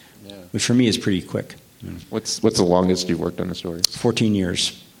 months, which for me is pretty quick. What's the longest you've worked on the story? 14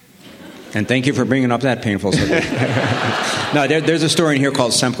 years. And thank you for bringing up that painful subject. No, there's a story in here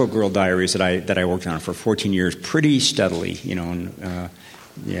called Semple Girl Diaries that I worked on for 14 years, pretty steadily, And,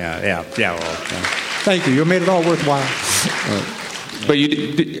 Thank you. You made it all worthwhile. But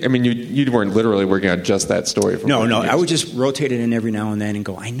you weren't literally working on just that story. No. I would just rotate it in every now and then and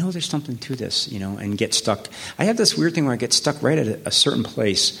go, I know there's something to this, and get stuck. I have this weird thing where I get stuck right at a certain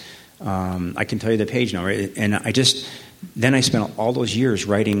place. I can tell you the page now, right? And then I spent all those years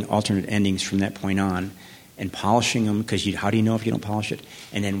writing alternate endings from that point on and polishing them, because how do you know if you don't polish it?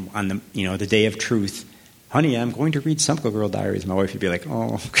 And then on the day of truth, honey, I'm going to read Semple Girl Diaries. My wife would be like,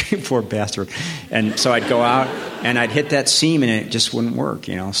 oh, poor bastard. And so I'd go out and I'd hit that seam and it just wouldn't work,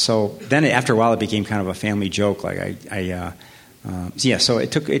 So then after a while it became kind of a family joke. Like so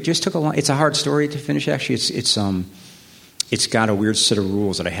it just took a long. It's a hard story to finish. Actually, it's got a weird set of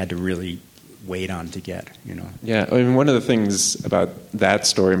rules that I had to really wait on to get, Yeah, I mean, one of the things about that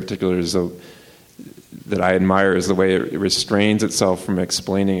story in particular is that I admire is the way it restrains itself from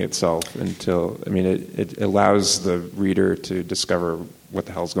explaining itself until, it allows the reader to discover what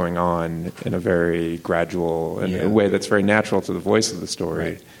the hell's going on in a very gradual and a way that's very natural to the voice of the story.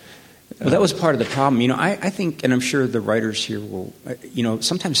 Right. Well, that was part of the problem. I think, and I'm sure the writers here will,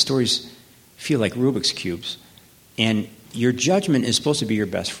 sometimes stories feel like Rubik's Cubes, and your judgment is supposed to be your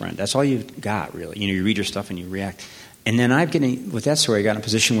best friend. That's all you've got, really. You read your stuff and you react. And then with that story, I got in a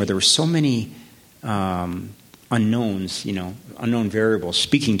position where there were so many unknowns, unknown variables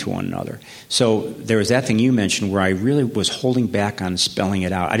speaking to one another. So there was that thing you mentioned where I really was holding back on spelling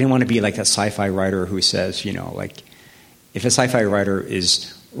it out. I didn't want to be like that sci-fi writer who says, like, if a sci-fi writer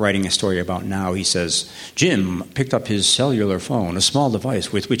is writing a story about now, he says, Jim picked up his cellular phone, a small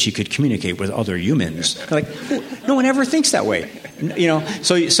device with which he could communicate with other humans. Like, no one ever thinks that way.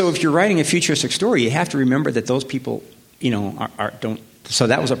 So if you're writing a futuristic story, you have to remember that those people, don't. So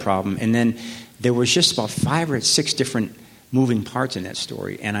that was a problem. And then there was just about 5 or 6 different moving parts in that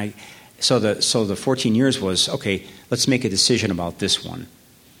story. And so the 14 years was, okay, let's make a decision about this one.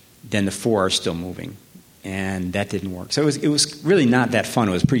 Then the 4 are still moving. And that didn't work. So it was really not that fun.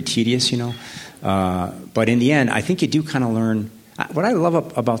 It was pretty tedious, But in the end, I think you do kind of learn. What I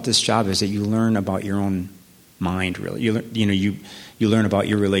love about this job is that you learn about your own mind, really. You learn about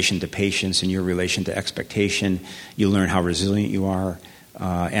your relation to patience and your relation to expectation. You learn how resilient you are.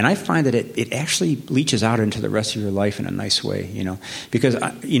 And I find that it actually leaches out into the rest of your life in a nice way, Because,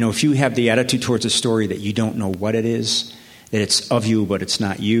 if you have the attitude towards a story that you don't know what it is, that it's of you but it's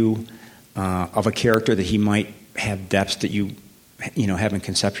not you, of a character that he might have depths that you haven't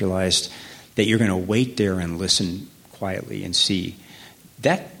conceptualized, that you're going to wait there and listen quietly and see.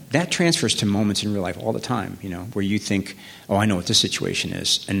 That transfers to moments in real life all the time, where you think, oh, I know what this situation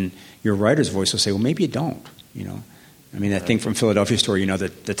is. And your writer's voice will say, well, maybe you don't, that thing from Philadelphia Story,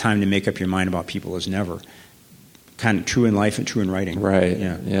 that the time to make up your mind about people is never. Kind of true in life and true in writing. Right,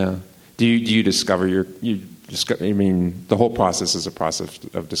 yeah. Do you discover the whole process is a process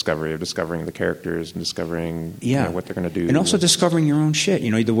of discovery, of discovering the characters and discovering what they're going to do. And also discovering your own shit.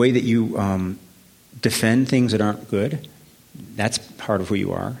 The way that you defend things that aren't good, that's part of who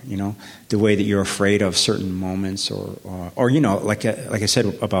you are. The way that you're afraid of certain moments or like I said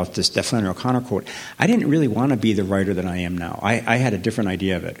about this Flannery O'Connor quote, I didn't really want to be the writer that I am now. I had a different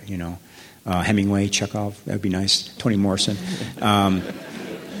idea of it, Hemingway, Chekhov, that would be nice, Toni Morrison.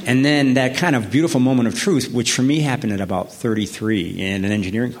 And then that kind of beautiful moment of truth, which for me happened at about 33 in an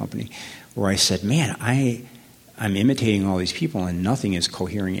engineering company, where I said, man, I'm imitating all these people and nothing is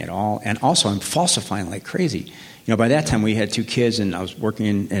cohering at all. And also I'm falsifying like crazy. By that time we had 2 kids and I was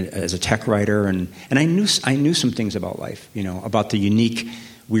working as a tech writer and I knew some things about life, about the unique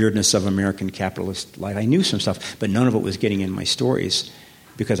weirdness of American capitalist life. I knew some stuff, but none of it was getting in my stories,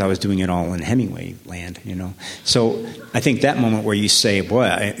 because I was doing it all in Hemingway land, So I think that moment where you say,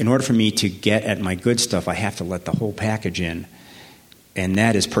 boy, in order for me to get at my good stuff, I have to let the whole package in. And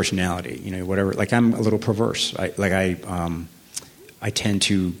that is personality, whatever. Like, I'm a little perverse. I tend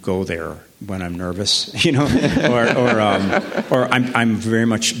to go there when I'm nervous, or I'm very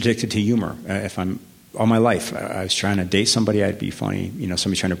much addicted to humor. If I'm all my life, I was trying to date somebody, I'd be funny.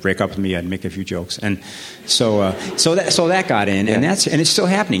 Somebody trying to break up with me, I'd make a few jokes, and so that got in, and it's still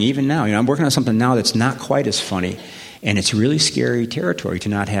happening even now. I'm working on something now that's not quite as funny, and it's really scary territory to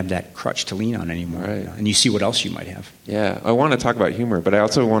not have that crutch to lean on anymore. Right. And you see what else you might have. Yeah, I want to talk about humor, but I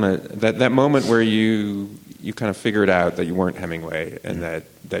also want to that moment where you kind of figured out that you weren't Hemingway and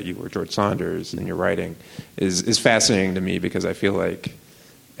that you were George Saunders in your writing is fascinating to me, because I feel like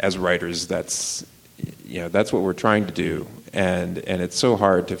as writers that's what we're trying to do, and it's so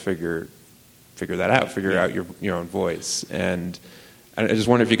hard to figure that out, out your own voice. And I just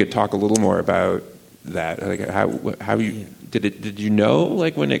wonder if you could talk a little more about that. Like how you did you know,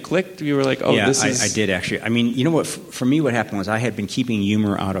 like, when it clicked, you were like, oh, this is... I did actually. What for me, what happened was I had been keeping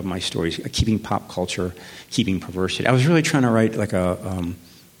humor out of my stories, keeping pop culture, keeping perversity. I was really trying to write like a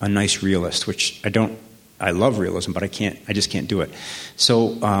nice realist, which I don't. I love realism, but I just can't do it.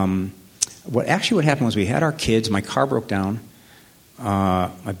 So what happened was we had our kids. My car broke down.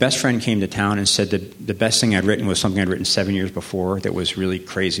 My best friend came to town and said that the best thing I'd written was something I'd written 7 years before that was really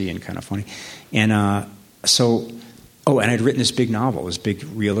crazy and kind of funny. And and I'd written this big novel, this big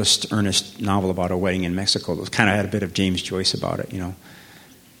realist, earnest novel about a wedding in Mexico that kind of had a bit of James Joyce about it,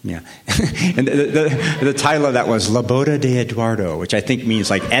 Yeah. And the title of that was La Boda de Eduardo, which I think means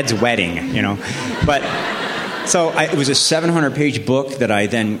like Ed's wedding, But it was a 700-page book that I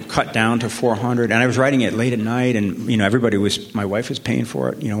then cut down to 400, and I was writing it late at night, and my wife was paying for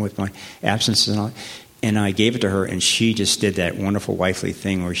it, with my absences and all. And I gave it to her, and she just did that wonderful wifely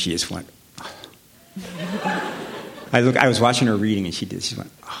thing where she just went. I was watching her reading, and she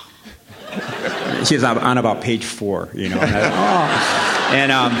went. Oh. She was on about page 4,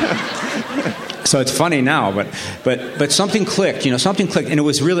 And so it's funny now, but something clicked, something clicked, and it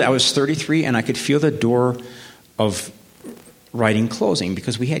was really, I was 33, and I could feel the door of writing closing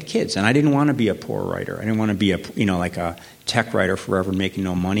because we had kids, and I didn't want to be a poor writer. I didn't want to be like a tech writer forever making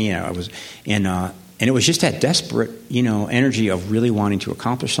no money. And it was just that desperate, energy of really wanting to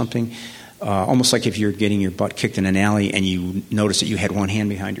accomplish something. Almost like if you're getting your butt kicked in an alley and you notice that you had one hand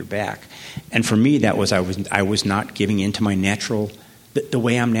behind your back. And for me, that was I was not giving in to my natural, the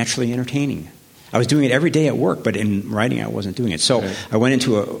way I'm naturally entertaining. I was doing it every day at work, but in writing I wasn't doing it. So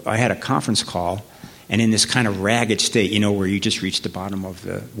right. I had a conference call, and in this kind of ragged state, where you just reach the bottom of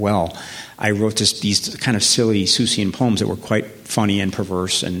the well, I wrote these kind of silly Seussian poems that were quite funny and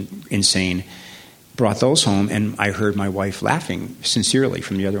perverse and insane. Brought those home, and I heard my wife laughing sincerely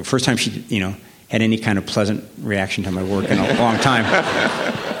from the other room. First time she, had any kind of pleasant reaction to my work in a long time.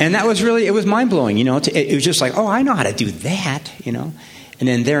 And that was really, it was mind-blowing, it was just like, oh, I know how to do that, And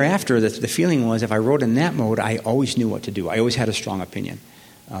then thereafter, the feeling was if I wrote in that mode, I always knew what to do. I always had a strong opinion.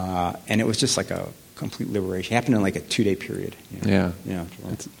 And it was just like a complete liberation. It happened in like a 2-day period. Yeah.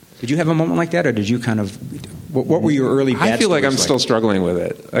 Did you have a moment like that, or did you kind of? What were your early? Bad I feel like I'm like? still struggling with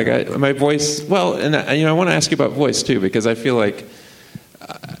it. Like my voice. Well, and I want to ask you about voice too, because I feel like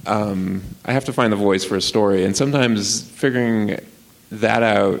I have to find the voice for a story, and sometimes figuring that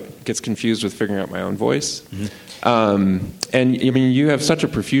out gets confused with figuring out my own voice. Mm-hmm. And you have such a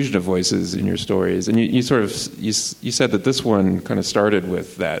profusion of voices in your stories, and you said that this one kind of started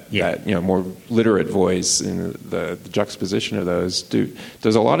with that more literate voice and the juxtaposition of those.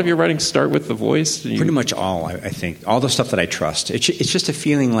 Does a lot of your writing start with the voice? Pretty much all, I think. All the stuff that I trust. It's just a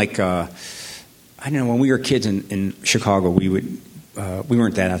feeling like I don't know. When we were kids in Chicago, we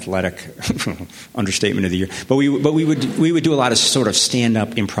weren't that athletic, understatement of the year. But we would do a lot of sort of stand-up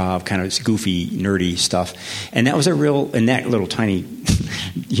improv, kind of goofy, nerdy stuff. And that was in that little tiny,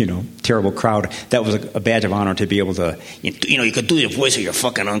 terrible crowd, that was a badge of honor to be able to, you could do the voice of your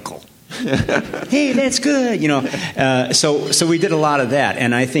fucking uncle. Hey, that's good, So we did a lot of that,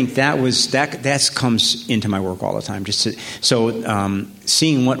 and I think that comes into my work all the time.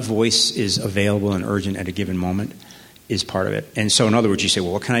 Seeing what voice is available and urgent at a given moment is part of it. And so in other words, you say,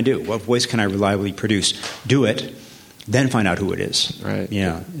 well, what can I do? What voice can I reliably produce? Do it, then find out who it is. Right.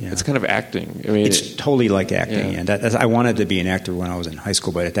 Yeah. It's kind of acting. It's totally like acting. Yeah. And I wanted to be an actor when I was in high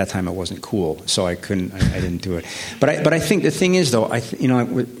school, but at that time it wasn't cool, so I didn't do it. But I think the thing is, though, I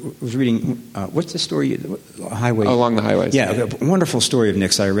was reading, what's the story? Highway. Along the Highways. Yeah, a wonderful story of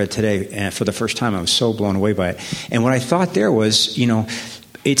Nick's I read today, and for the first time I was so blown away by it. And what I thought there was,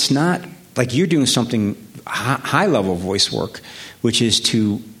 it's not like you're doing something high-level voice work, which is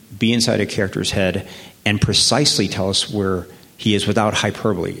to be inside a character's head and precisely tell us where he is without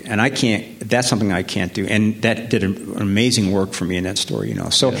hyperbole. And that's something I can't do. And that did an amazing work for me in that story,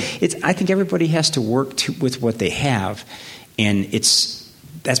 So I think everybody has to work with what they have, and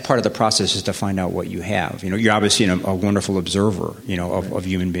that's part of the process is to find out what you have. You're obviously a wonderful observer, of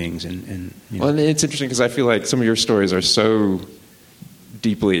human beings. Well, and it's interesting because I feel like some of your stories are so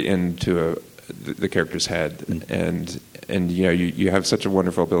deeply into the character's head, and you have such a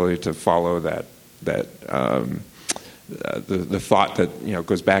wonderful ability to follow that the thought that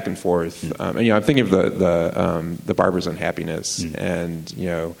goes back and forth. And I'm thinking of the barber's unhappiness, and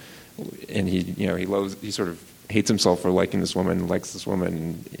he sort of hates himself for liking this woman, likes this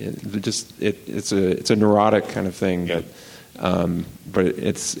woman. It's a neurotic kind of thing that, but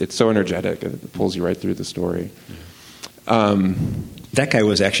it's so energetic and it pulls you right through the story. That guy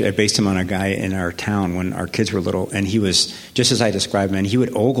was actually, I based him on a guy in our town when our kids were little, and he was, just as I described him, and he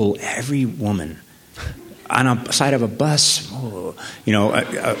would ogle every woman on a side of a bus,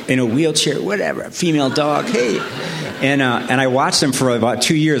 in a wheelchair, whatever, a female dog, hey. And I watched him for about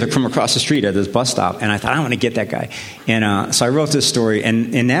 2 years from across the street at this bus stop, and I thought, I want to get that guy. And so I wrote this story,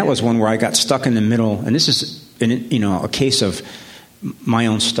 and that was one where I got stuck in the middle, and this is, a case of my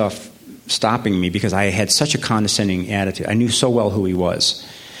own stuff stopping me because I had such a condescending attitude. I knew so well who he was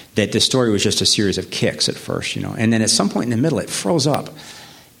that the story was just a series of kicks at first, And then at some point in the middle, it froze up.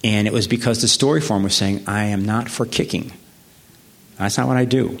 And it was because the story form was saying, I am not for kicking. That's not what I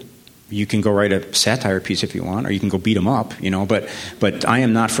do. You can go write a satire piece if you want, or you can go beat him up, but I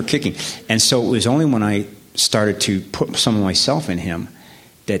am not for kicking. And so it was only when I started to put some of myself in him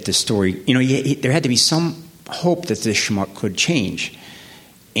that the story, there had to be some hope that this schmuck could change.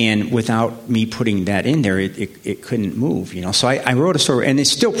 And without me putting that in there, it couldn't move, you know. So I wrote a story, and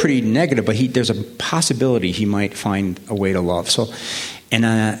it's still pretty negative, but there's a possibility he might find a way to love. So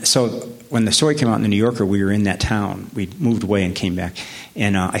when the story came out in the New Yorker, we were in that town. We moved away and came back,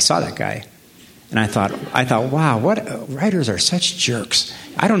 and I saw that guy, and I thought, wow, what writers are such jerks.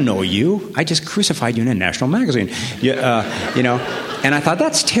 I don't know you. I just crucified you in a national magazine, you know. And I thought,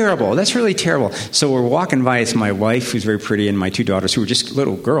 that's terrible. That's really terrible. So we're walking by. It's my wife, who's very pretty, and my two daughters, who were just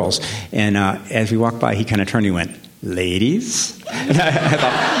little girls. And as we walked by, he kind of turned and he went, "Ladies?" And I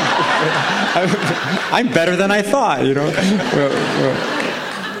thought, I'm better than I thought, you know.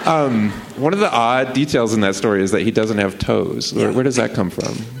 One of the odd details in that story is that he doesn't have toes. Yeah. Where does that come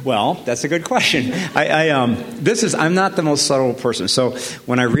from? Well, that's a good question. I'm not the most subtle person. So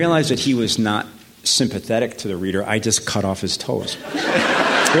when I realized that he was not sympathetic to the reader, I just cut off his toes.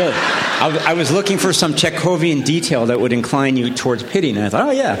 Really. I was looking for some Chekhovian detail that would incline you towards pity, and I thought,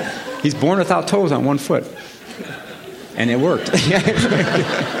 oh yeah, he's born without toes on one foot. And it worked.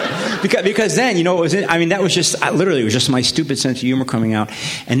 Because then, you know, that was just, literally, it was just my stupid sense of humor coming out.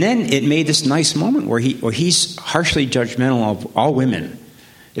 And then it made this nice moment where he's harshly judgmental of all women.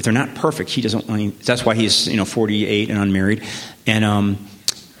 If they're not perfect, he doesn't want. That's why he's 48 and unmarried,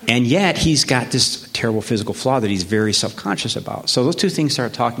 and yet he's got this terrible physical flaw that he's very self-conscious about. So those two things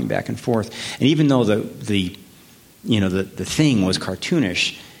start talking back and forth. And even though the thing was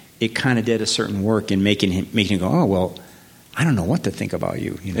cartoonish, it kind of did a certain work in making him go, oh well, I don't know what to think about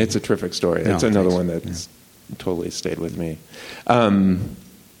you. You know? It's a terrific story. No, it's another thanks. one that's totally stayed with me.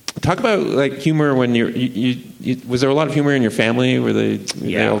 Talk about like humor when was there a lot of humor in your family? Were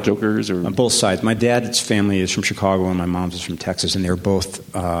they all jokers? Or? On both sides. My dad's family is from Chicago and my mom's is from Texas, and they're both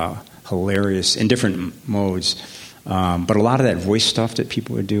hilarious in different modes. But a lot of that voice stuff that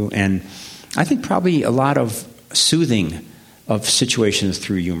people would do, and I think probably a lot of soothing of situations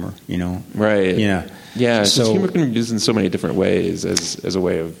through humor, you know? Right. Yeah. Yeah, so humor can be used in so many different ways as a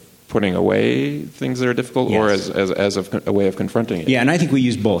way of putting away things that are difficult, yes. or as a way of confronting it. Yeah, and I think we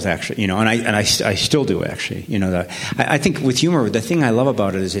use both, actually, you know, and I still do, actually. You know, I think with humor, the thing I love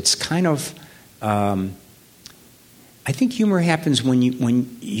about it is it's kind of, I think humor happens when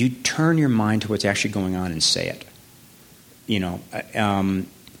you turn your mind to what's actually going on and say it, you know,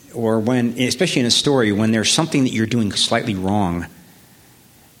 or when, especially in a story, when there's something that you're doing slightly wrong,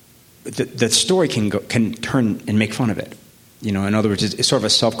 the story can turn and make fun of it. You know, in other words, it's sort of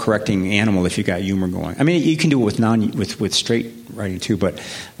a self-correcting animal if you got humor going. I mean, you can do it with straight writing too, but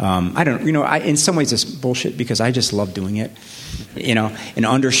I don't. You know, in some ways it's bullshit because I just love doing it. You know, and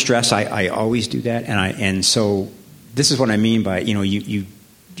under stress, I always do that, and so this is what I mean by you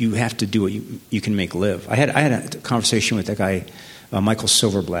have to do what you can make live. I had a conversation with that guy Michael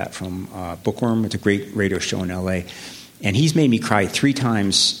Silverblatt from Bookworm. It's a great radio show in L.A. And he's made me cry 3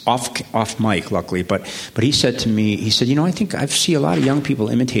 times off mic, luckily. But he said to me, I think I see a lot of young people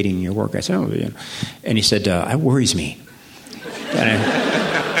imitating your work. I said, oh, yeah. And he said, that worries me.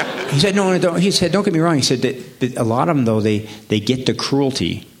 He said, no, don't. He said, don't get me wrong. He said that a lot of them, though, they get the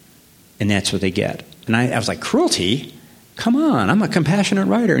cruelty, and that's what they get. And I was like, cruelty? Come on, I'm a compassionate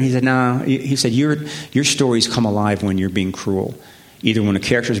writer. And he said, no. He said, your stories come alive when you're being cruel, either when a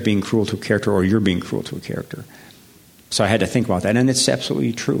character is being cruel to a character or you're being cruel to a character. So I had to think about that, and it's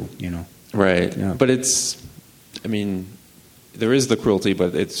absolutely true, you know. Right. Yeah. But there is the cruelty,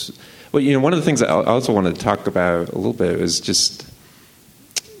 but well, you know, one of the things that I also wanted to talk about a little bit is just,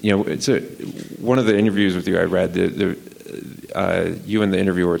 you know, one of the interviews with you I read, you and the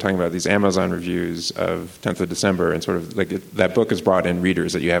interviewer were talking about these Amazon reviews of 10th of December, and sort of like that book has brought in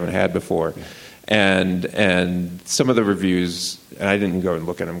readers that you haven't had before. Yeah. And some of the reviews, and I didn't go and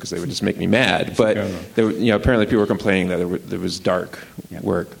look at them because they would just make me mad. But apparently people were complaining that there was dark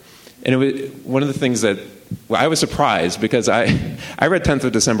work, and it was one of the things that I was surprised because I read 10th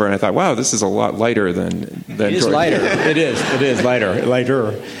of December and I thought, wow, this is a lot lighter than it is George. Lighter. It is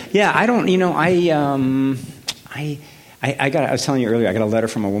lighter. Yeah, I don't. You know, I was telling you earlier, I got a letter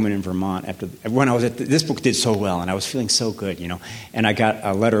from a woman in Vermont when I was this book did so well, and I was feeling so good, you know. And I got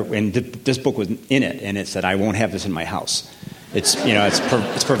a letter, and this book was in it, and it said, "I won't have this in my house. It's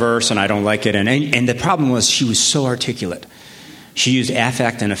it's perverse, and I don't like it." And the problem was she was so articulate. She used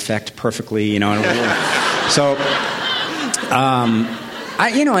affect and effect perfectly, you know. So,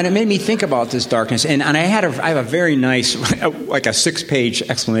 and it made me think about this darkness. And I have a very nice, like a 6-page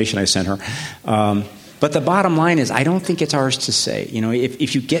explanation I sent her. But the bottom line is, I don't think it's ours to say. You know,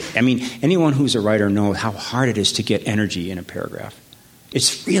 if you get, anyone who's a writer knows how hard it is to get energy in a paragraph.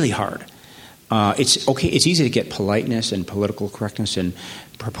 It's really hard. It's easy to get politeness and political correctness and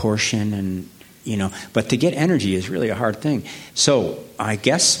proportion and But to get energy is really a hard thing. So I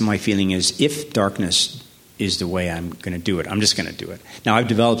guess my feeling is if darkness is the way I'm going to do it, I'm just going to do it. Now, I've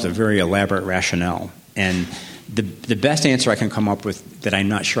developed a very elaborate rationale, and the best answer I can come up with that I'm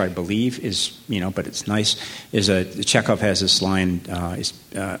not sure I believe is, but it's nice, is Chekhov has this line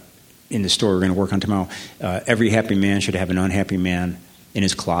in the story we're going to work on tomorrow. Every happy man should have an unhappy man in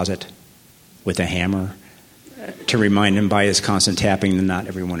his closet with a hammer to remind him by his constant tapping that not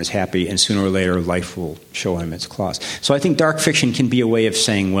everyone is happy, and sooner or later life will show him its claws. So I think dark fiction can be a way of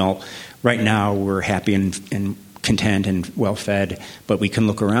saying, well, right now we're happy and content and well-fed, but we can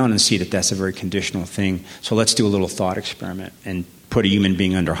look around and see that that's a very conditional thing. So let's do a little thought experiment and put a human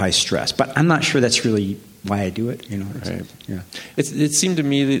being under high stress. But I'm not sure that's really why I do it. Right. Yeah. It seemed to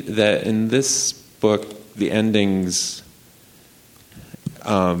me that in this book, the endings...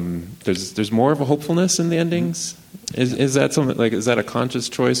 there's more of a hopefulness in the endings. Is that something is that a conscious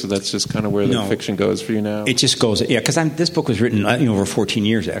choice, or that's just kind of where the fiction goes for you now? It just goes, because this book was written over 14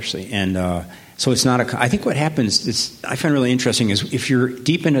 years actually, and so it's not I think what happens is I find really interesting is if you're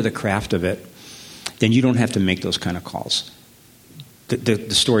deep into the craft of it, then you don't have to make those kind of calls.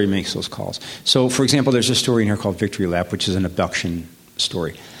 The story makes those calls. So, for example, there's a story in here called Victory Lap, which is an abduction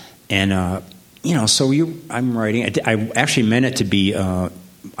story, and I'm writing. I actually meant it to be.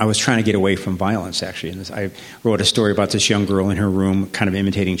 I was trying to get away from violence, actually. And I wrote a story about this young girl in her room, kind of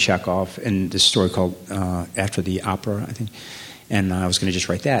imitating Chekhov, and this story called After the Opera, I think. And I was going to just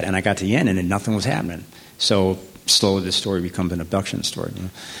write that, and I got to the end, and then nothing was happening. So slowly, this story becomes an abduction story.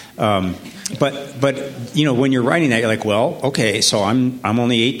 But when you're writing that, you're like, well, okay, so I'm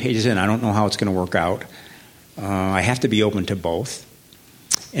only 8 pages in. I don't know how it's going to work out. I have to be open to both.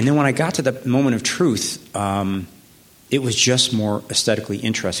 And then when I got to the moment of truth, it was just more aesthetically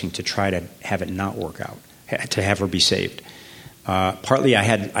interesting to try to have it not work out, to have her be saved. Partly I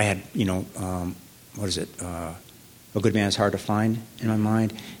had what is it? A Good Man is Hard to Find in my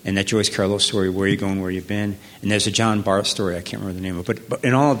mind, and that Joyce Carol story, Where You Going, Where You've Been, and there's a John Barth story, I can't remember the name of it, but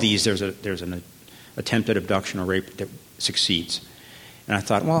in all of these there's an attempted abduction or rape that succeeds. And I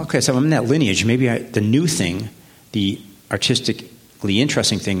thought, well, okay, so I'm in that lineage, maybe the new thing, the artistically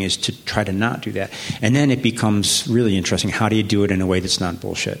interesting thing is to try to not do that. And then it becomes really interesting. How do you do it in a way that's not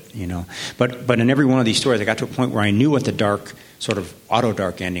bullshit, But in every one of these stories, I got to a point where I knew what the dark, sort of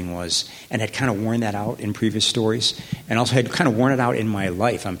auto-dark ending was, and had kind of worn that out in previous stories, and also had kind of worn it out in my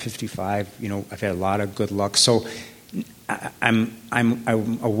life. I'm 55, I've had a lot of good luck. So I'm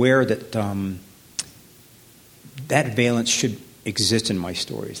aware that that valence should exist in my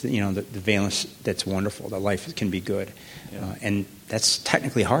stories. The valence that's wonderful, that life can be good. Yeah. And that's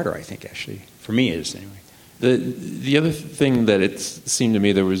technically harder, I think, actually. For me, it is, anyway. The other thing that it seemed to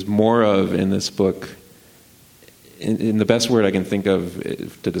me there was more of in this book, in the best word I can think of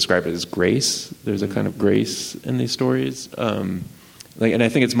to describe it, is grace. There's a kind of grace in these stories. And I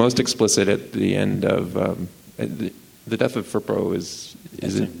think it's most explicit at the end of the death of Firpo is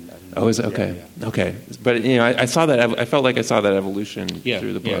it? Oh, is it? Okay. Yeah. Okay. But, I saw that. I felt like I saw that evolution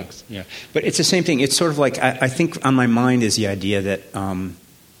through the books. Yeah. But it's the same thing. It's sort of like, I think on my mind is the idea that I'm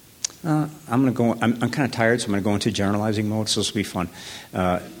going to go, I'm kind of tired, so I'm going to go into generalizing mode, so this will be fun.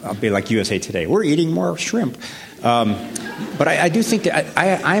 I'll be like USA Today. We're eating more shrimp. But I do think that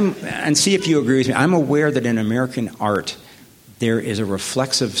I'm, and see if you agree with me, I'm aware that in American art, there is a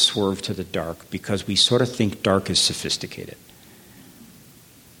reflexive swerve to the dark because we sort of think dark is sophisticated.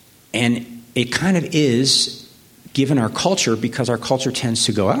 And it kind of is, given our culture, because our culture tends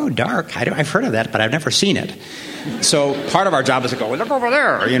to go, oh, dark, I've heard of that, but I've never seen it. So part of our job is to go, well, look over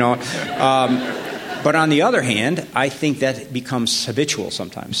there, But on the other hand, I think that becomes habitual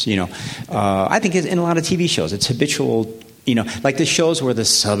sometimes, I think in a lot of TV shows, it's habitual, like the shows where the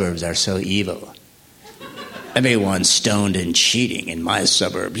suburbs are so evil. Everyone's stoned and cheating in my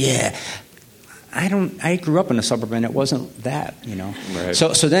suburb, yeah. I grew up in a suburb and it wasn't that, Right.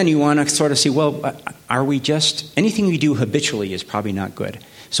 So then you want to sort of see, well, are we just, anything we do habitually is probably not good.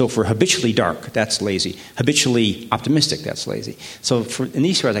 So if we're habitually dark, that's lazy. Habitually optimistic, that's lazy. So in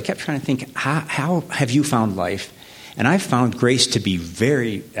these stories, I kept trying to think, how have you found life? And I found grace to be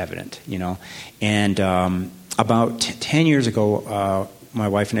very evident, And about 10 years ago, my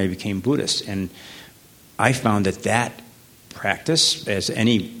wife and I became Buddhists, and I found that practice, as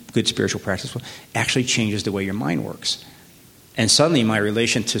any good spiritual practice, actually changes the way your mind works. And suddenly my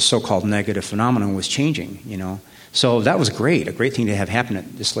relation to so-called negative phenomena was changing, So that was great, a great thing to have happen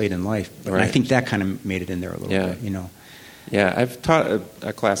at this late in life. But I think that kind of made it in there a little bit, Yeah, I've taught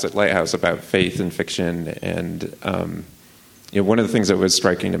a class at Lighthouse about faith and fiction, and one of the things that was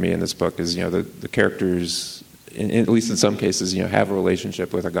striking to me in this book is, the characters at least in some cases, have a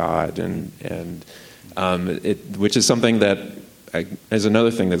relationship with a God, which is something that is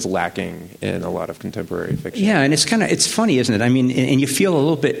another thing that's lacking in a lot of contemporary fiction. Yeah, and it's funny, isn't it? I mean, and you feel a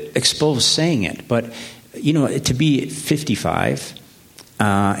little bit exposed saying it, but to be 55,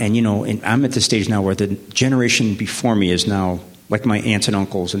 and I'm at the stage now where the generation before me is now like my aunts and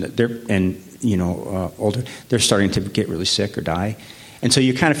uncles, and older. They're starting to get really sick or die. And so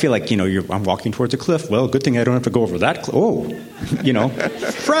you kind of feel like, I'm walking towards a cliff. Well, good thing I don't have to go over that cliff. Oh,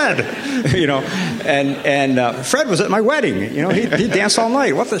 Fred, and Fred was at my wedding. He danced all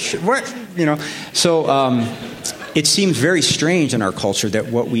night. What? So it seems very strange in our culture that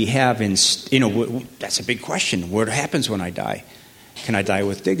what we have that's a big question. What happens when I die? Can I die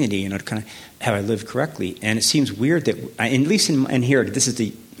with dignity? Have I lived correctly? And it seems weird that, at least in here, this is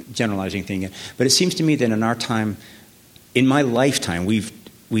the generalizing thing, but it seems to me that in our time, in my lifetime, we've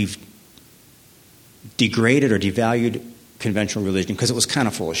degraded or devalued conventional religion because it was kind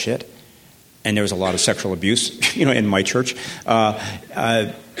of full of shit, and there was a lot of sexual abuse, in my church.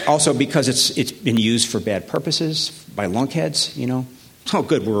 Also because it's been used for bad purposes by lunkheads. Oh,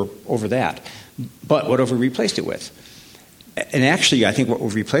 good, we're over that. But what have we replaced it with? And actually, I think what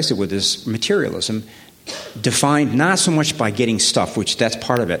we've replaced it with is materialism, defined not so much by getting stuff, which that's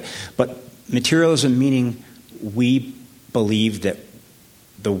part of it, but materialism meaning we believe that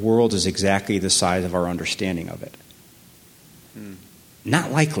the world is exactly the size of our understanding of it.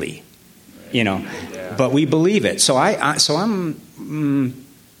 Not likely, but we believe it. So I'm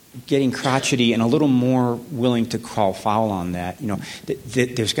getting crotchety and a little more willing to call foul on that.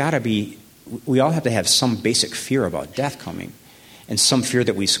 There's got to be. We all have to have some basic fear about death coming, and some fear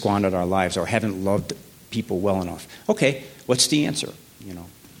that we squandered our lives or haven't loved people well enough. Okay, what's the answer?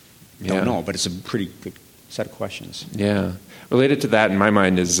 Don't know, but it's a pretty good set of questions. Yeah. Related to that in my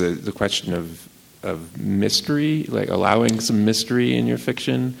mind is the question of mystery, like allowing some mystery in your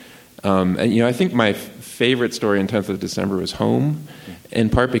fiction. And I think my favorite story in 10th of December was Home, in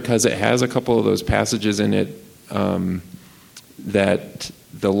part because it has a couple of those passages in it that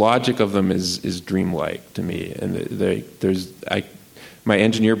the logic of them is dreamlike to me, and my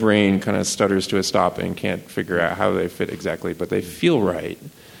engineer brain kind of stutters to a stop and can't figure out how they fit exactly, but they feel right.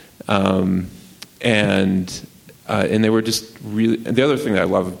 And they were just really. The other thing that I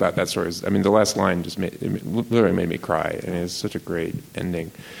love about that story is, the last line literally made me cry, and it's such a great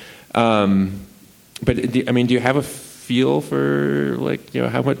ending. But do you have a feel for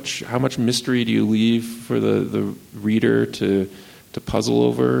how much mystery do you leave for the reader to puzzle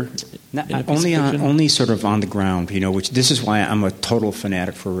over? Only sort of on the ground, which this is why I'm a total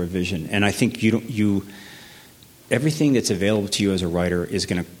fanatic for revision, and I think everything that's available to you as a writer is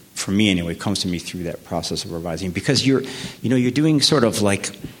going to, for me anyway, comes to me through that process of revising, because you're doing sort of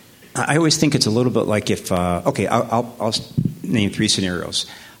like, I always think it's a little bit like if I'll name 3 scenarios.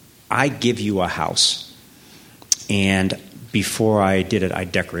 I give you a house, and before I did it, I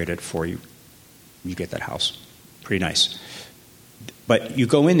decorated it for you. You get that house, pretty nice. But you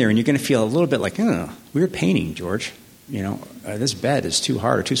go in there and you're going to feel a little bit like, weird painting, George. This bed is too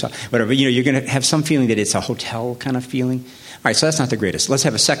hard or too soft. Whatever. You're going to have some feeling that it's a hotel kind of feeling. All right, so that's not the greatest. Let's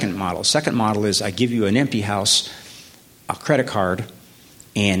have a second model. Second model is I give you an empty house, a credit card,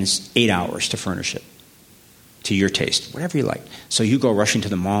 and 8 hours to furnish it to your taste, whatever you like. So you go rushing to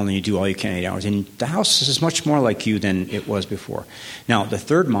the mall and you do all you can in 8 hours. And the house is much more like you than it was before. Now, the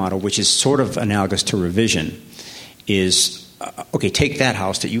third model, which is sort of analogous to revision, is, take that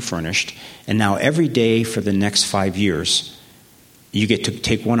house that you furnished, and now every day for the next 5 years, you get to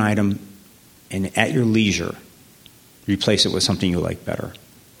take one item and at your leisure, replace it with something you like better.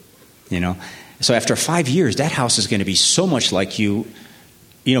 So after 5 years, that house is going to be so much like you,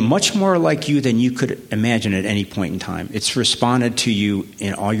 much more like you than you could imagine at any point in time. It's responded to you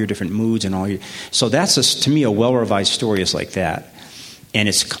in all your different moods and all your. So that's to me a well-revised story is like that, and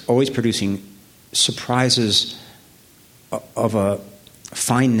it's always producing surprises of a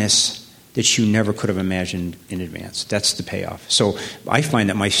fineness that you never could have imagined in advance. That's the payoff. So I find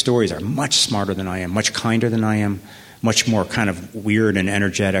that my stories are much smarter than I am, much kinder than I am, much more kind of weird and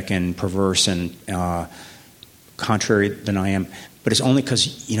energetic and perverse and contrary than I am. But it's only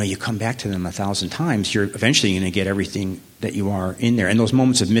because, you come back to them 1,000 times, you're eventually going to get everything that you are in there. And those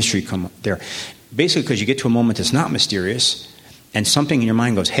moments of mystery come there. Basically because you get to a moment that's not mysterious, and something in your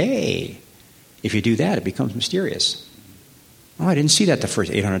mind goes, hey, if you do that, it becomes mysterious. Oh, I didn't see that the first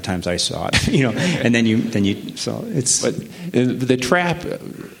 800 times I saw it, and then you. So it's. But the trap,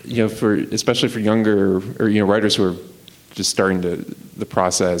 especially for younger or writers who are just starting the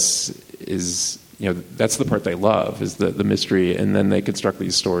process is, that's the part they love, is the mystery, and then they construct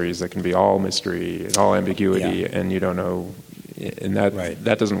these stories that can be all mystery and all ambiguity, and you don't know, and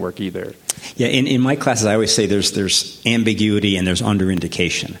that doesn't work either. Yeah, in my classes, I always say there's ambiguity and there's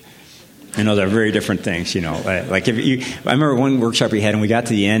underindication. I know they're very different things, Like I remember one workshop we had, and we got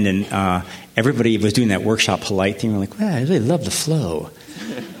to the end, and everybody was doing that workshop polite thing. We're like, "Wow, I really love the flow.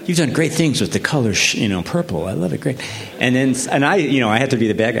 You've done great things with the color, purple. I love it, great." And I had to be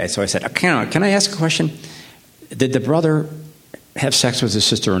the bad guy, so I said, "Can I ask a question? Did the brother have sex with his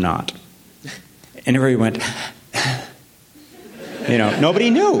sister or not?" And everybody went, nobody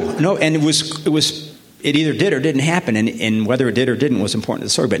knew. No, and it either did or didn't happen, and whether it did or didn't was important to the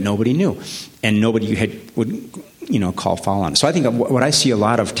story, but nobody knew, and nobody would call foul on it. So I think what I see a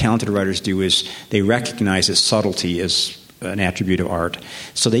lot of talented writers do is they recognize that subtlety is an attribute of art,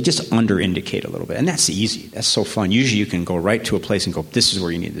 so they just under-indicate a little bit, and that's easy. That's so fun. Usually you can go right to a place and go, this is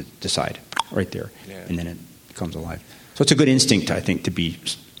where you need to decide, right there, and then it comes alive. So it's a good instinct, I think, to be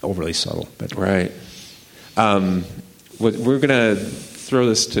overly subtle. But. Right. We're going to throw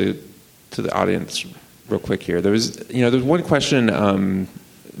this to the audience real quick here. There's one question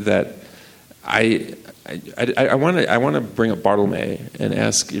that I want to bring up Bartolomé and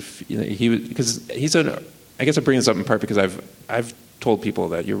ask if he was, because he's I guess I bring this up in part because I've told people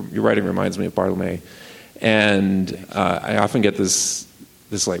that your writing reminds me of Bartolomé, and I often get this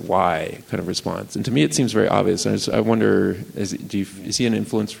like why kind of response, and to me it seems very obvious. And I wonder, is he an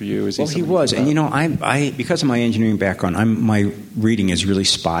influence for you? Well, he was, and I because of my engineering background, my reading is really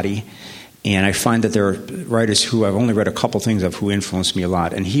spotty. And I find that there are writers who I've only read a couple things of who influenced me a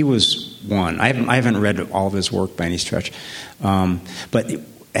lot, and he was one. I haven't read all of his work by any stretch, but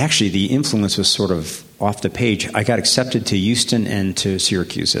actually the influence was sort of off the page. I got accepted to Houston and to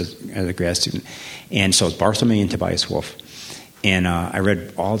Syracuse as a grad student, and so Bartolomé and Tobias Wolff, and I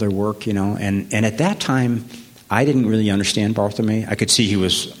read all their work, and at that time I didn't really understand Bartolomé. I could see he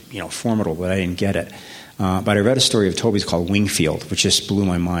was formidable, but I didn't get it. But I read a story of Toby's called Wingfield, which just blew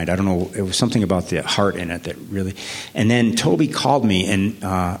my mind. I don't know, it was something about the heart in it that really... And then Toby called me and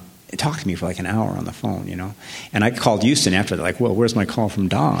talked to me for like an hour on the phone, And I called Houston after that, like, well, where's my call from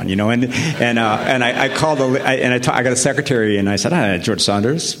Don, And I called, I got a secretary, and I said, "Hi, George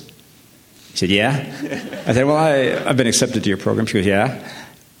Saunders." He said, "Yeah." I said, "Well, I've been accepted to your program." She goes, "Yeah."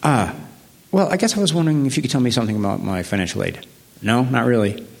 "Well, I guess I was wondering if you could tell me something about my financial aid." "No, not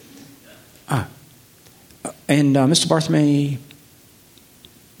really." And Mr. Bartolomé,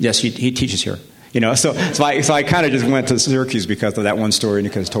 yes, he teaches here. So I kind of just went to Syracuse because of that one story and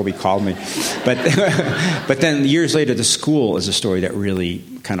because Toby called me. But then years later, the school is a story that really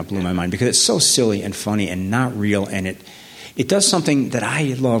kind of blew my mind because it's so silly and funny and not real, and it does something that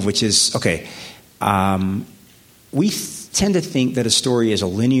I love, which is, we tend to think that a story is a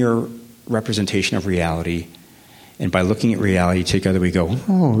linear representation of reality, and by looking at reality together we go,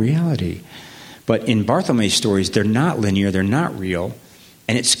 oh, reality. But in Bartholome's stories, they're not linear, they're not real,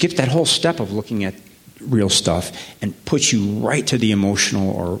 and it skips that whole step of looking at real stuff and puts you right to the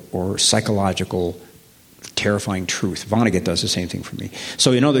emotional or psychological terrifying truth. Vonnegut does the same thing for me.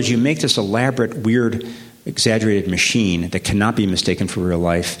 So in other words, you make this elaborate, weird, exaggerated machine that cannot be mistaken for real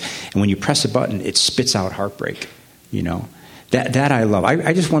life, and when you press a button, it spits out heartbreak, That I love.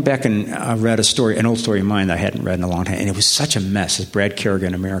 I just went back and read an old story of mine that I hadn't read in a long time, and it was such a mess. It's Brad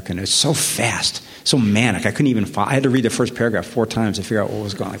Kerrigan, American. It was so fast, so manic. I couldn't even follow. I had to read the first paragraph 4 times to figure out what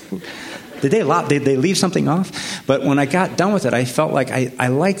was going on. Did they leave something off? But when I got done with it, I felt like I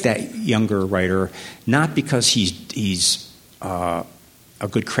like that younger writer, not because he's a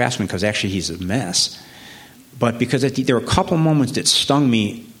good craftsman, because actually he's a mess, but because there were a couple moments that stung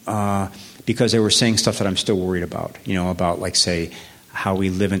me because they were saying stuff that I'm still worried about, about, like, say, how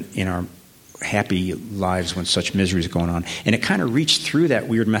we live in our happy lives when such misery is going on. And it kind of reached through that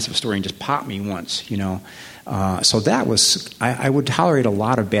weird mess of a story and just popped me once, So that was, I would tolerate a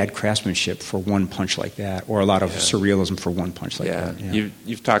lot of bad craftsmanship for one punch like that, or a lot of surrealism for one punch like that. Yeah.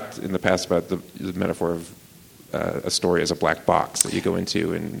 You've talked in the past about the metaphor of a story as a black box that you go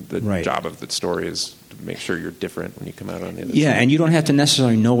into, and the job of the story is to make sure you're different when you come out on the other side. Yeah, and you don't have to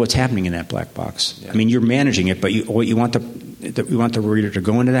necessarily know what's happening in that black box. Yeah. I mean, you're managing it, but you want the reader to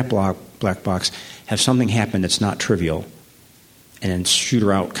go into that black box, have something happen that's not trivial, and then shoot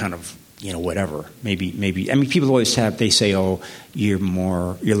her out kind of, whatever. Maybe. I mean, people always they say, oh, you're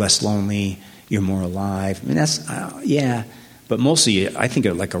less lonely, you're more alive. I mean, that's, But mostly, I think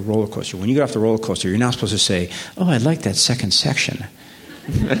of it like a roller coaster. When you get off the roller coaster, you're not supposed to say, oh, I like that second section.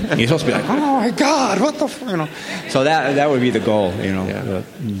 You're supposed to be like, oh, my God, what the f-? So that would be the goal, Yeah.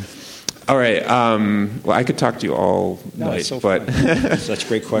 All right. Well, I could talk to you all night, so but such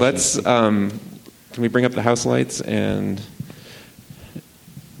great questions. can we bring up the house lights? And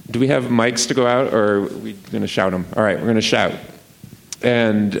do we have mics to go out, or are we going to shout them? All right, we're going to shout.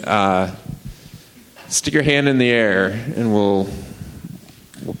 And stick your hand in the air, and we'll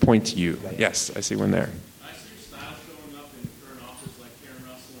point to you. Yes, I see one there. I see styles showing up in current authors like Karen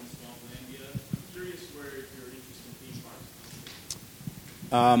Russell and Swamplandia. I'm curious where your interest in theme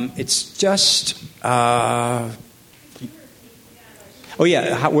parks. It's just,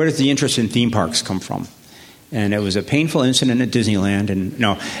 where does the interest in theme parks come from? And it was a painful incident at Disneyland, and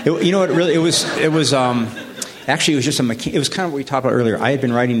actually, it was just it was kind of what we talked about earlier. I had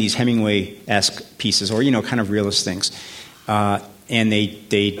been writing these Hemingway-esque pieces, or kind of realist things, and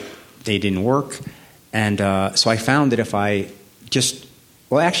they didn't work. And so I found that if I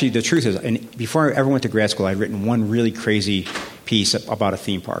actually, the truth is, and before I ever went to grad school, I'd written one really crazy piece about a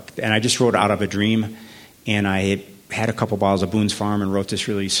theme park, and I just wrote out of a dream, and I had a couple bottles of Boone's Farm and wrote this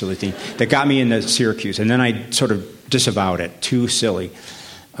really silly thing that got me into Syracuse, and then I sort of disavowed it, too silly.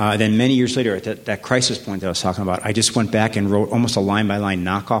 Then many years later, at that crisis point that I was talking about, I just went back and wrote almost a line-by-line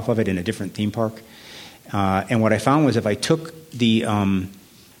knockoff of it in a different theme park. And what I found was if I took that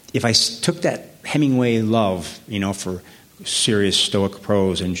Hemingway love, for serious stoic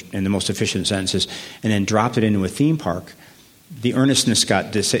prose and the most efficient sentences, and then dropped it into a theme park, the earnestness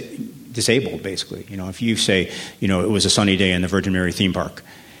got disabled, basically. If you say, it was a sunny day in the Virgin Mary theme park,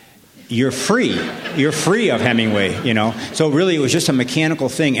 you're free. You're free of Hemingway, So really, it was just a mechanical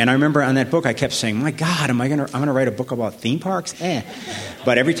thing. And I remember on that book, I kept saying, "My God, I'm gonna write a book about theme parks?"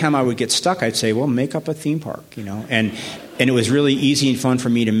 But every time I would get stuck, I'd say, "Well, make up a theme park," And it was really easy and fun for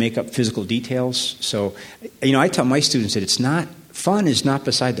me to make up physical details. So, I tell my students that fun is not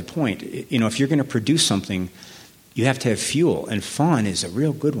beside the point. If you're going to produce something, you have to have fuel, and fun is a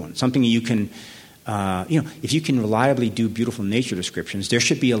real good one. Something you can. If you can reliably do beautiful nature descriptions, there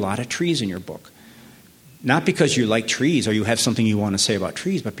should be a lot of trees in your book. Not because you like trees or you have something you want to say about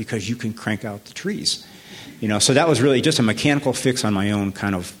trees, but because you can crank out the trees. So that was really just a mechanical fix on my own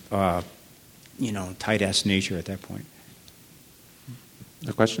kind of, tight-ass nature at that point.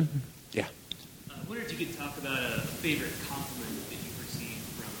 A question? Yeah. I wonder if you could talk about a favorite compliment that you received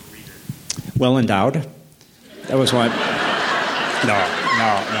from a reader. Well endowed. That was one.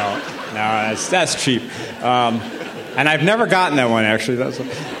 No, that's cheap. And I've never gotten that one, actually.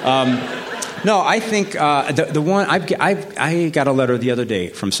 No, I think the one I got a letter the other day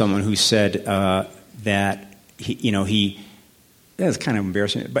from someone who said that he that's kind of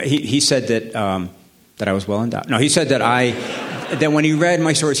embarrassing, but he said that I was well endowed. No, he said that when he read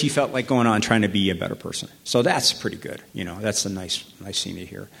my stories, he felt like going on trying to be a better person. So that's pretty good. That's a nice thing to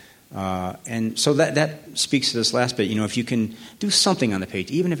hear. And so that speaks to this last bit. If you can do something on the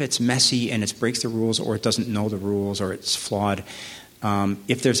page, even if it's messy and it breaks the rules or it doesn't know the rules or it's flawed,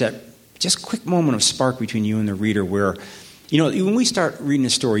 if there's that just quick moment of spark between you and the reader where, when we start reading a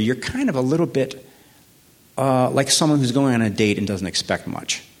story, you're kind of a little bit like someone who's going on a date and doesn't expect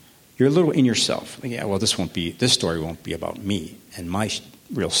much. You're a little in yourself. Like, yeah, well, this story won't be about me and my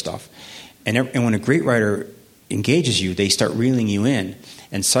real stuff. And when a great writer engages you, they start reeling you in,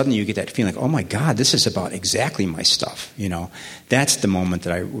 and suddenly you get that feeling like, oh my God, this is about exactly my stuff. That's the moment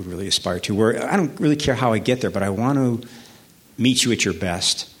that I would really aspire to, where I don't really care how I get there, but I want to meet you at your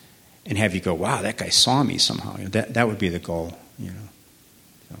best and have you go, wow, that guy saw me somehow. That would be the goal. So.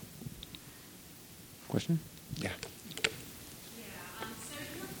 Question? Yeah. So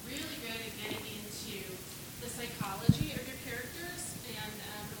you're really good at getting into the psychology of your characters and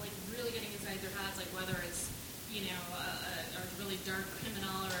really getting inside their heads, like whether it's a really dark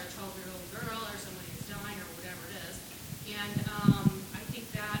criminal or a 12-year-old girl or someone who's dying or whatever it is. And I think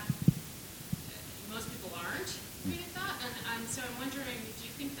that most people aren't good at that. And so I'm wondering, do you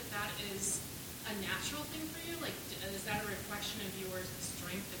think that is a natural thing for you? Like, is that a reflection of the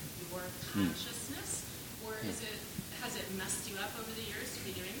strength of your consciousness? Or has it messed you up over the years to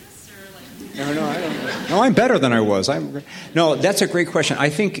be doing this? Or No, I don't. No, I'm better than I was. No, that's a great question. I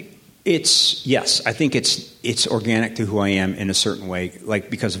think it's organic to who I am in a certain way, like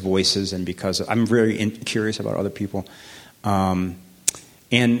because of voices and because I'm very curious about other people. On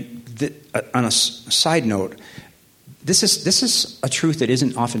a side note, this is a truth that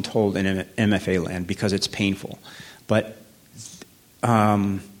isn't often told in MFA land because it's painful. But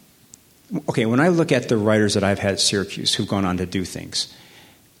when I look at the writers that I've had at Syracuse who've gone on to do things,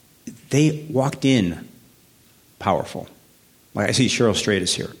 they walked in powerful. Like I see Cheryl Strait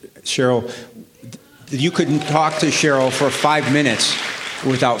is here. Cheryl, you couldn't talk to Cheryl for 5 minutes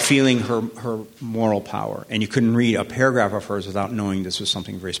without feeling her moral power, and you couldn't read a paragraph of hers without knowing this was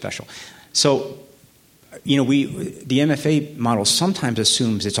something very special. So, the MFA model sometimes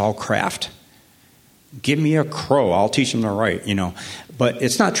assumes it's all craft, Give me a crow, I'll teach them to write, But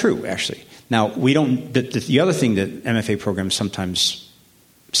it's not true, actually. Now, we don't. The other thing that MFA programs sometimes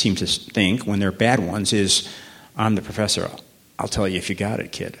seem to think when they're bad ones is, I'm the professor. I'll tell you if you got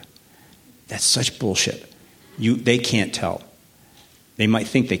it, kid. That's such bullshit. They can't tell. They might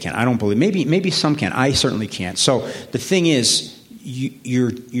think they can. I don't believe. Maybe some can. I certainly can't. So the thing is,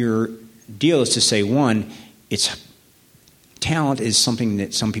 your deal is to say, one, talent is something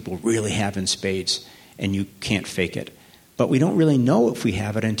that some people really have in spades, and you can't fake it. But we don't really know if we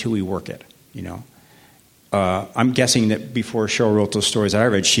have it until we work it. I'm guessing that before Cheryl wrote those stories that I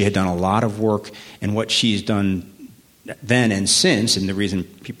read, she had done a lot of work, and what she's done then and since, and the reason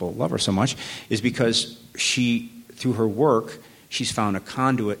people love her so much, is because she, through her work, she's found a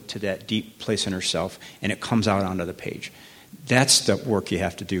conduit to that deep place in herself, and it comes out onto the page. That's the work you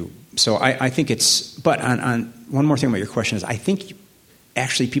have to do. So I think it's, but on one more thing about your question is, I think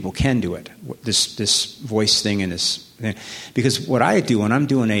actually people can do it, this voice thing and this thing. Because what I do when I'm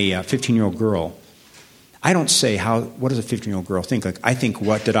doing a 15-year-old girl, I don't say, what does a 15-year-old girl think like? I think,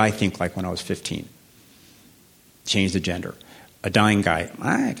 what did I think like when I was 15? Change the gender. A dying guy.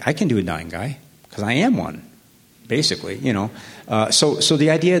 I can do a dying guy because I am one, basically, So the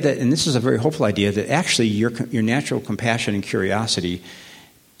idea that, and this is a very hopeful idea, that actually your natural compassion and curiosity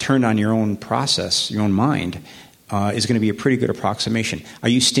turned on your own process, your own mind, is going to be a pretty good approximation. Are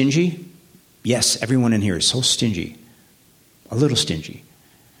you stingy? Yes, everyone in here is so stingy. A little stingy.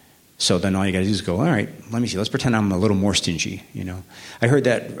 So then all you got to do is go, all right, let me see. Let's pretend I'm a little more stingy, I heard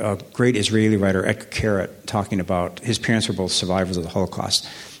that great Israeli writer, Edgar Carrot, talking about his parents were both survivors of the Holocaust.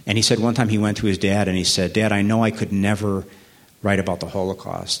 And he said one time he went to his dad and he said, Dad, I know I could never write about the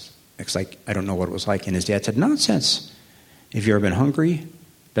Holocaust. It's like, I don't know what it was like. And his dad said, nonsense. Have you ever been hungry,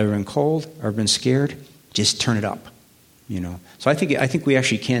 ever been cold, ever been scared? Just turn it up, So I think we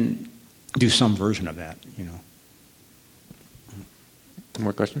actually can do some version of that, One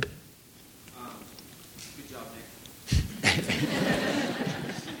more question? Good job, Nick.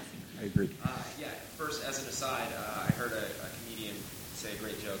 I agree. First, as an aside, I heard a comedian say a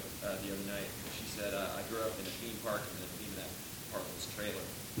great joke the other night. She said, I grew up in a theme park, and the theme of that park was trailer.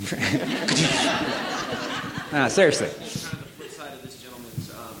 Seriously. Kind of the flip side of this gentleman's,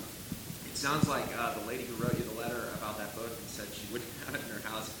 it sounds like the lady who wrote you the letter about that book and said she wouldn't have it in her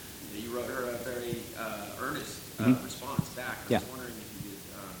house, that you wrote her a very earnest response back. I was wondering if you could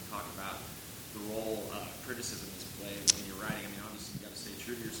talk about the role criticism has played in your writing. I mean, obviously you've got to stay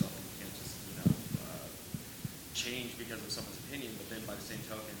true to yourself, and you can't just, change because of someone's opinion, but then by the same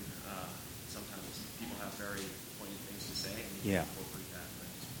token, sometimes people have very poignant things to say, and you can incorporate that.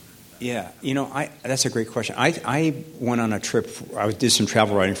 That's a great question. I went on a trip. I did some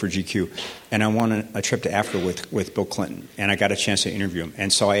travel writing for GQ, and I went on a trip to Africa with Bill Clinton, and I got a chance to interview him.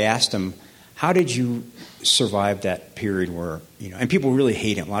 And so I asked him, how did you survive that period where, and people really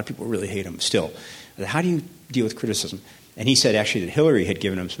hate him. A lot of people really hate him still. How do you deal with criticism? And he said actually that Hillary had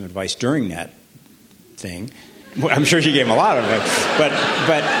given him some advice during that thing. I'm sure she gave him a lot of it,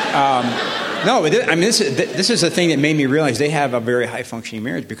 no. This is the thing that made me realize they have a very high functioning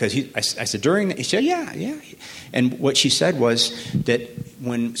marriage, because I said during, he said yeah, and what she said was that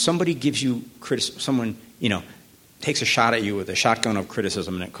when somebody gives you someone takes a shot at you with a shotgun of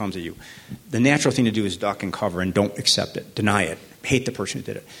criticism and it comes at you, the natural thing to do is duck and cover and don't accept it, deny it, hate the person who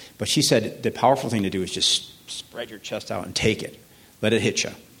did it. But she said the powerful thing to do is just spread your chest out and take it, let it hit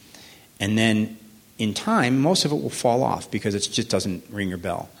you, and then in time, most of it will fall off because it just doesn't ring your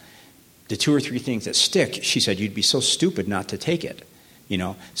bell. The 2 or 3 things that stick, she said, you'd be so stupid not to take it.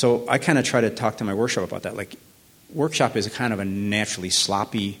 So I kind of try to talk to my workshop about that. Like, workshop is a kind of a naturally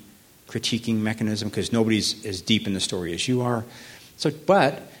sloppy critiquing mechanism because nobody's as deep in the story as you are.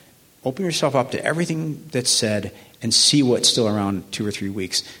 But open yourself up to everything that's said and see what's still around 2 or 3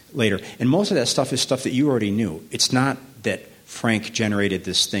 weeks later. And most of that stuff is stuff that you already knew. It's not that Frank generated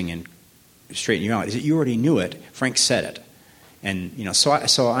this thing and straighten you out. Is that you already knew it? Frank said it, and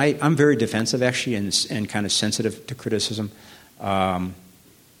So I'm very defensive actually, and kind of sensitive to criticism.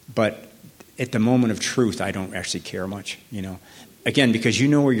 But at the moment of truth, I don't actually care much. Again, because you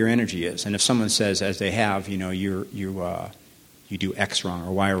know where your energy is, and if someone says, as they have, you do X wrong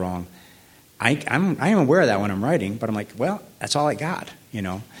or Y wrong, I am aware of that when I'm writing. But I'm like, well, that's all I got.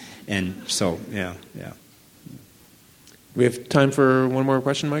 And so yeah. We have time for one more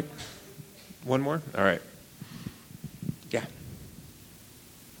question, Mike. One more? All right. Yeah.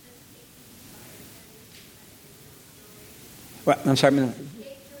 Well, I'm sorry.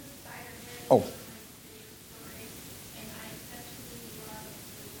 Oh.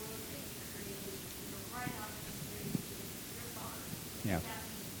 Yeah.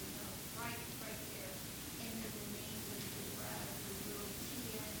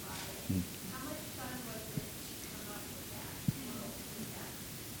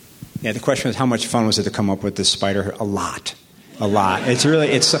 Yeah, the question was how much fun was it to come up with this spider? A lot. It's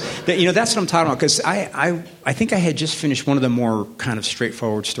that's what I'm talking about, because I think I had just finished one of the more kind of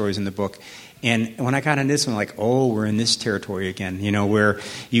straightforward stories in the book. And when I got into this one, like, we're in this territory again, where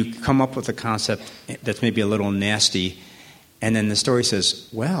you come up with a concept that's maybe a little nasty, and then the story says,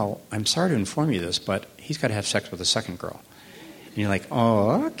 well, I'm sorry to inform you this, but he's got to have sex with a second girl. And you're like,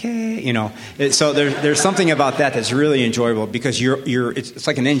 oh, okay, So there's something about that that's really enjoyable, because it's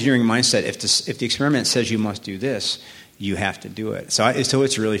like an engineering mindset. If the experiment says you must do this, you have to do it. So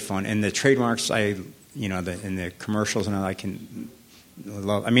it's really fun. And the trademarks, and the commercials and all, I can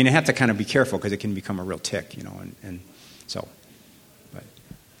love. I mean, I have to kind of be careful because it can become a real tick, and so. But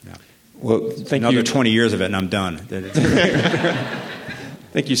yeah. Well, thank Another you. 20 years of it, and I'm done.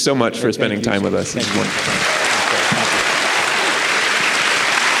 Thank you so much for spending time with us this morning.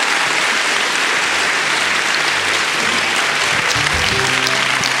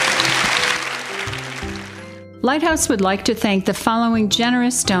 Lighthouse would like to thank the following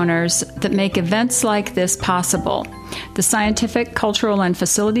generous donors that make events like this possible: the Scientific, Cultural, and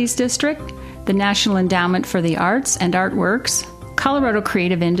Facilities District, the National Endowment for the Arts and Artworks, Colorado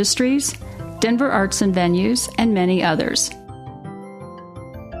Creative Industries, Denver Arts and Venues, and many others.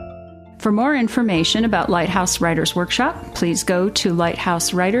 For more information about Lighthouse Writers Workshop, please go to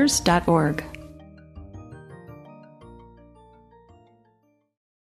lighthousewriters.org.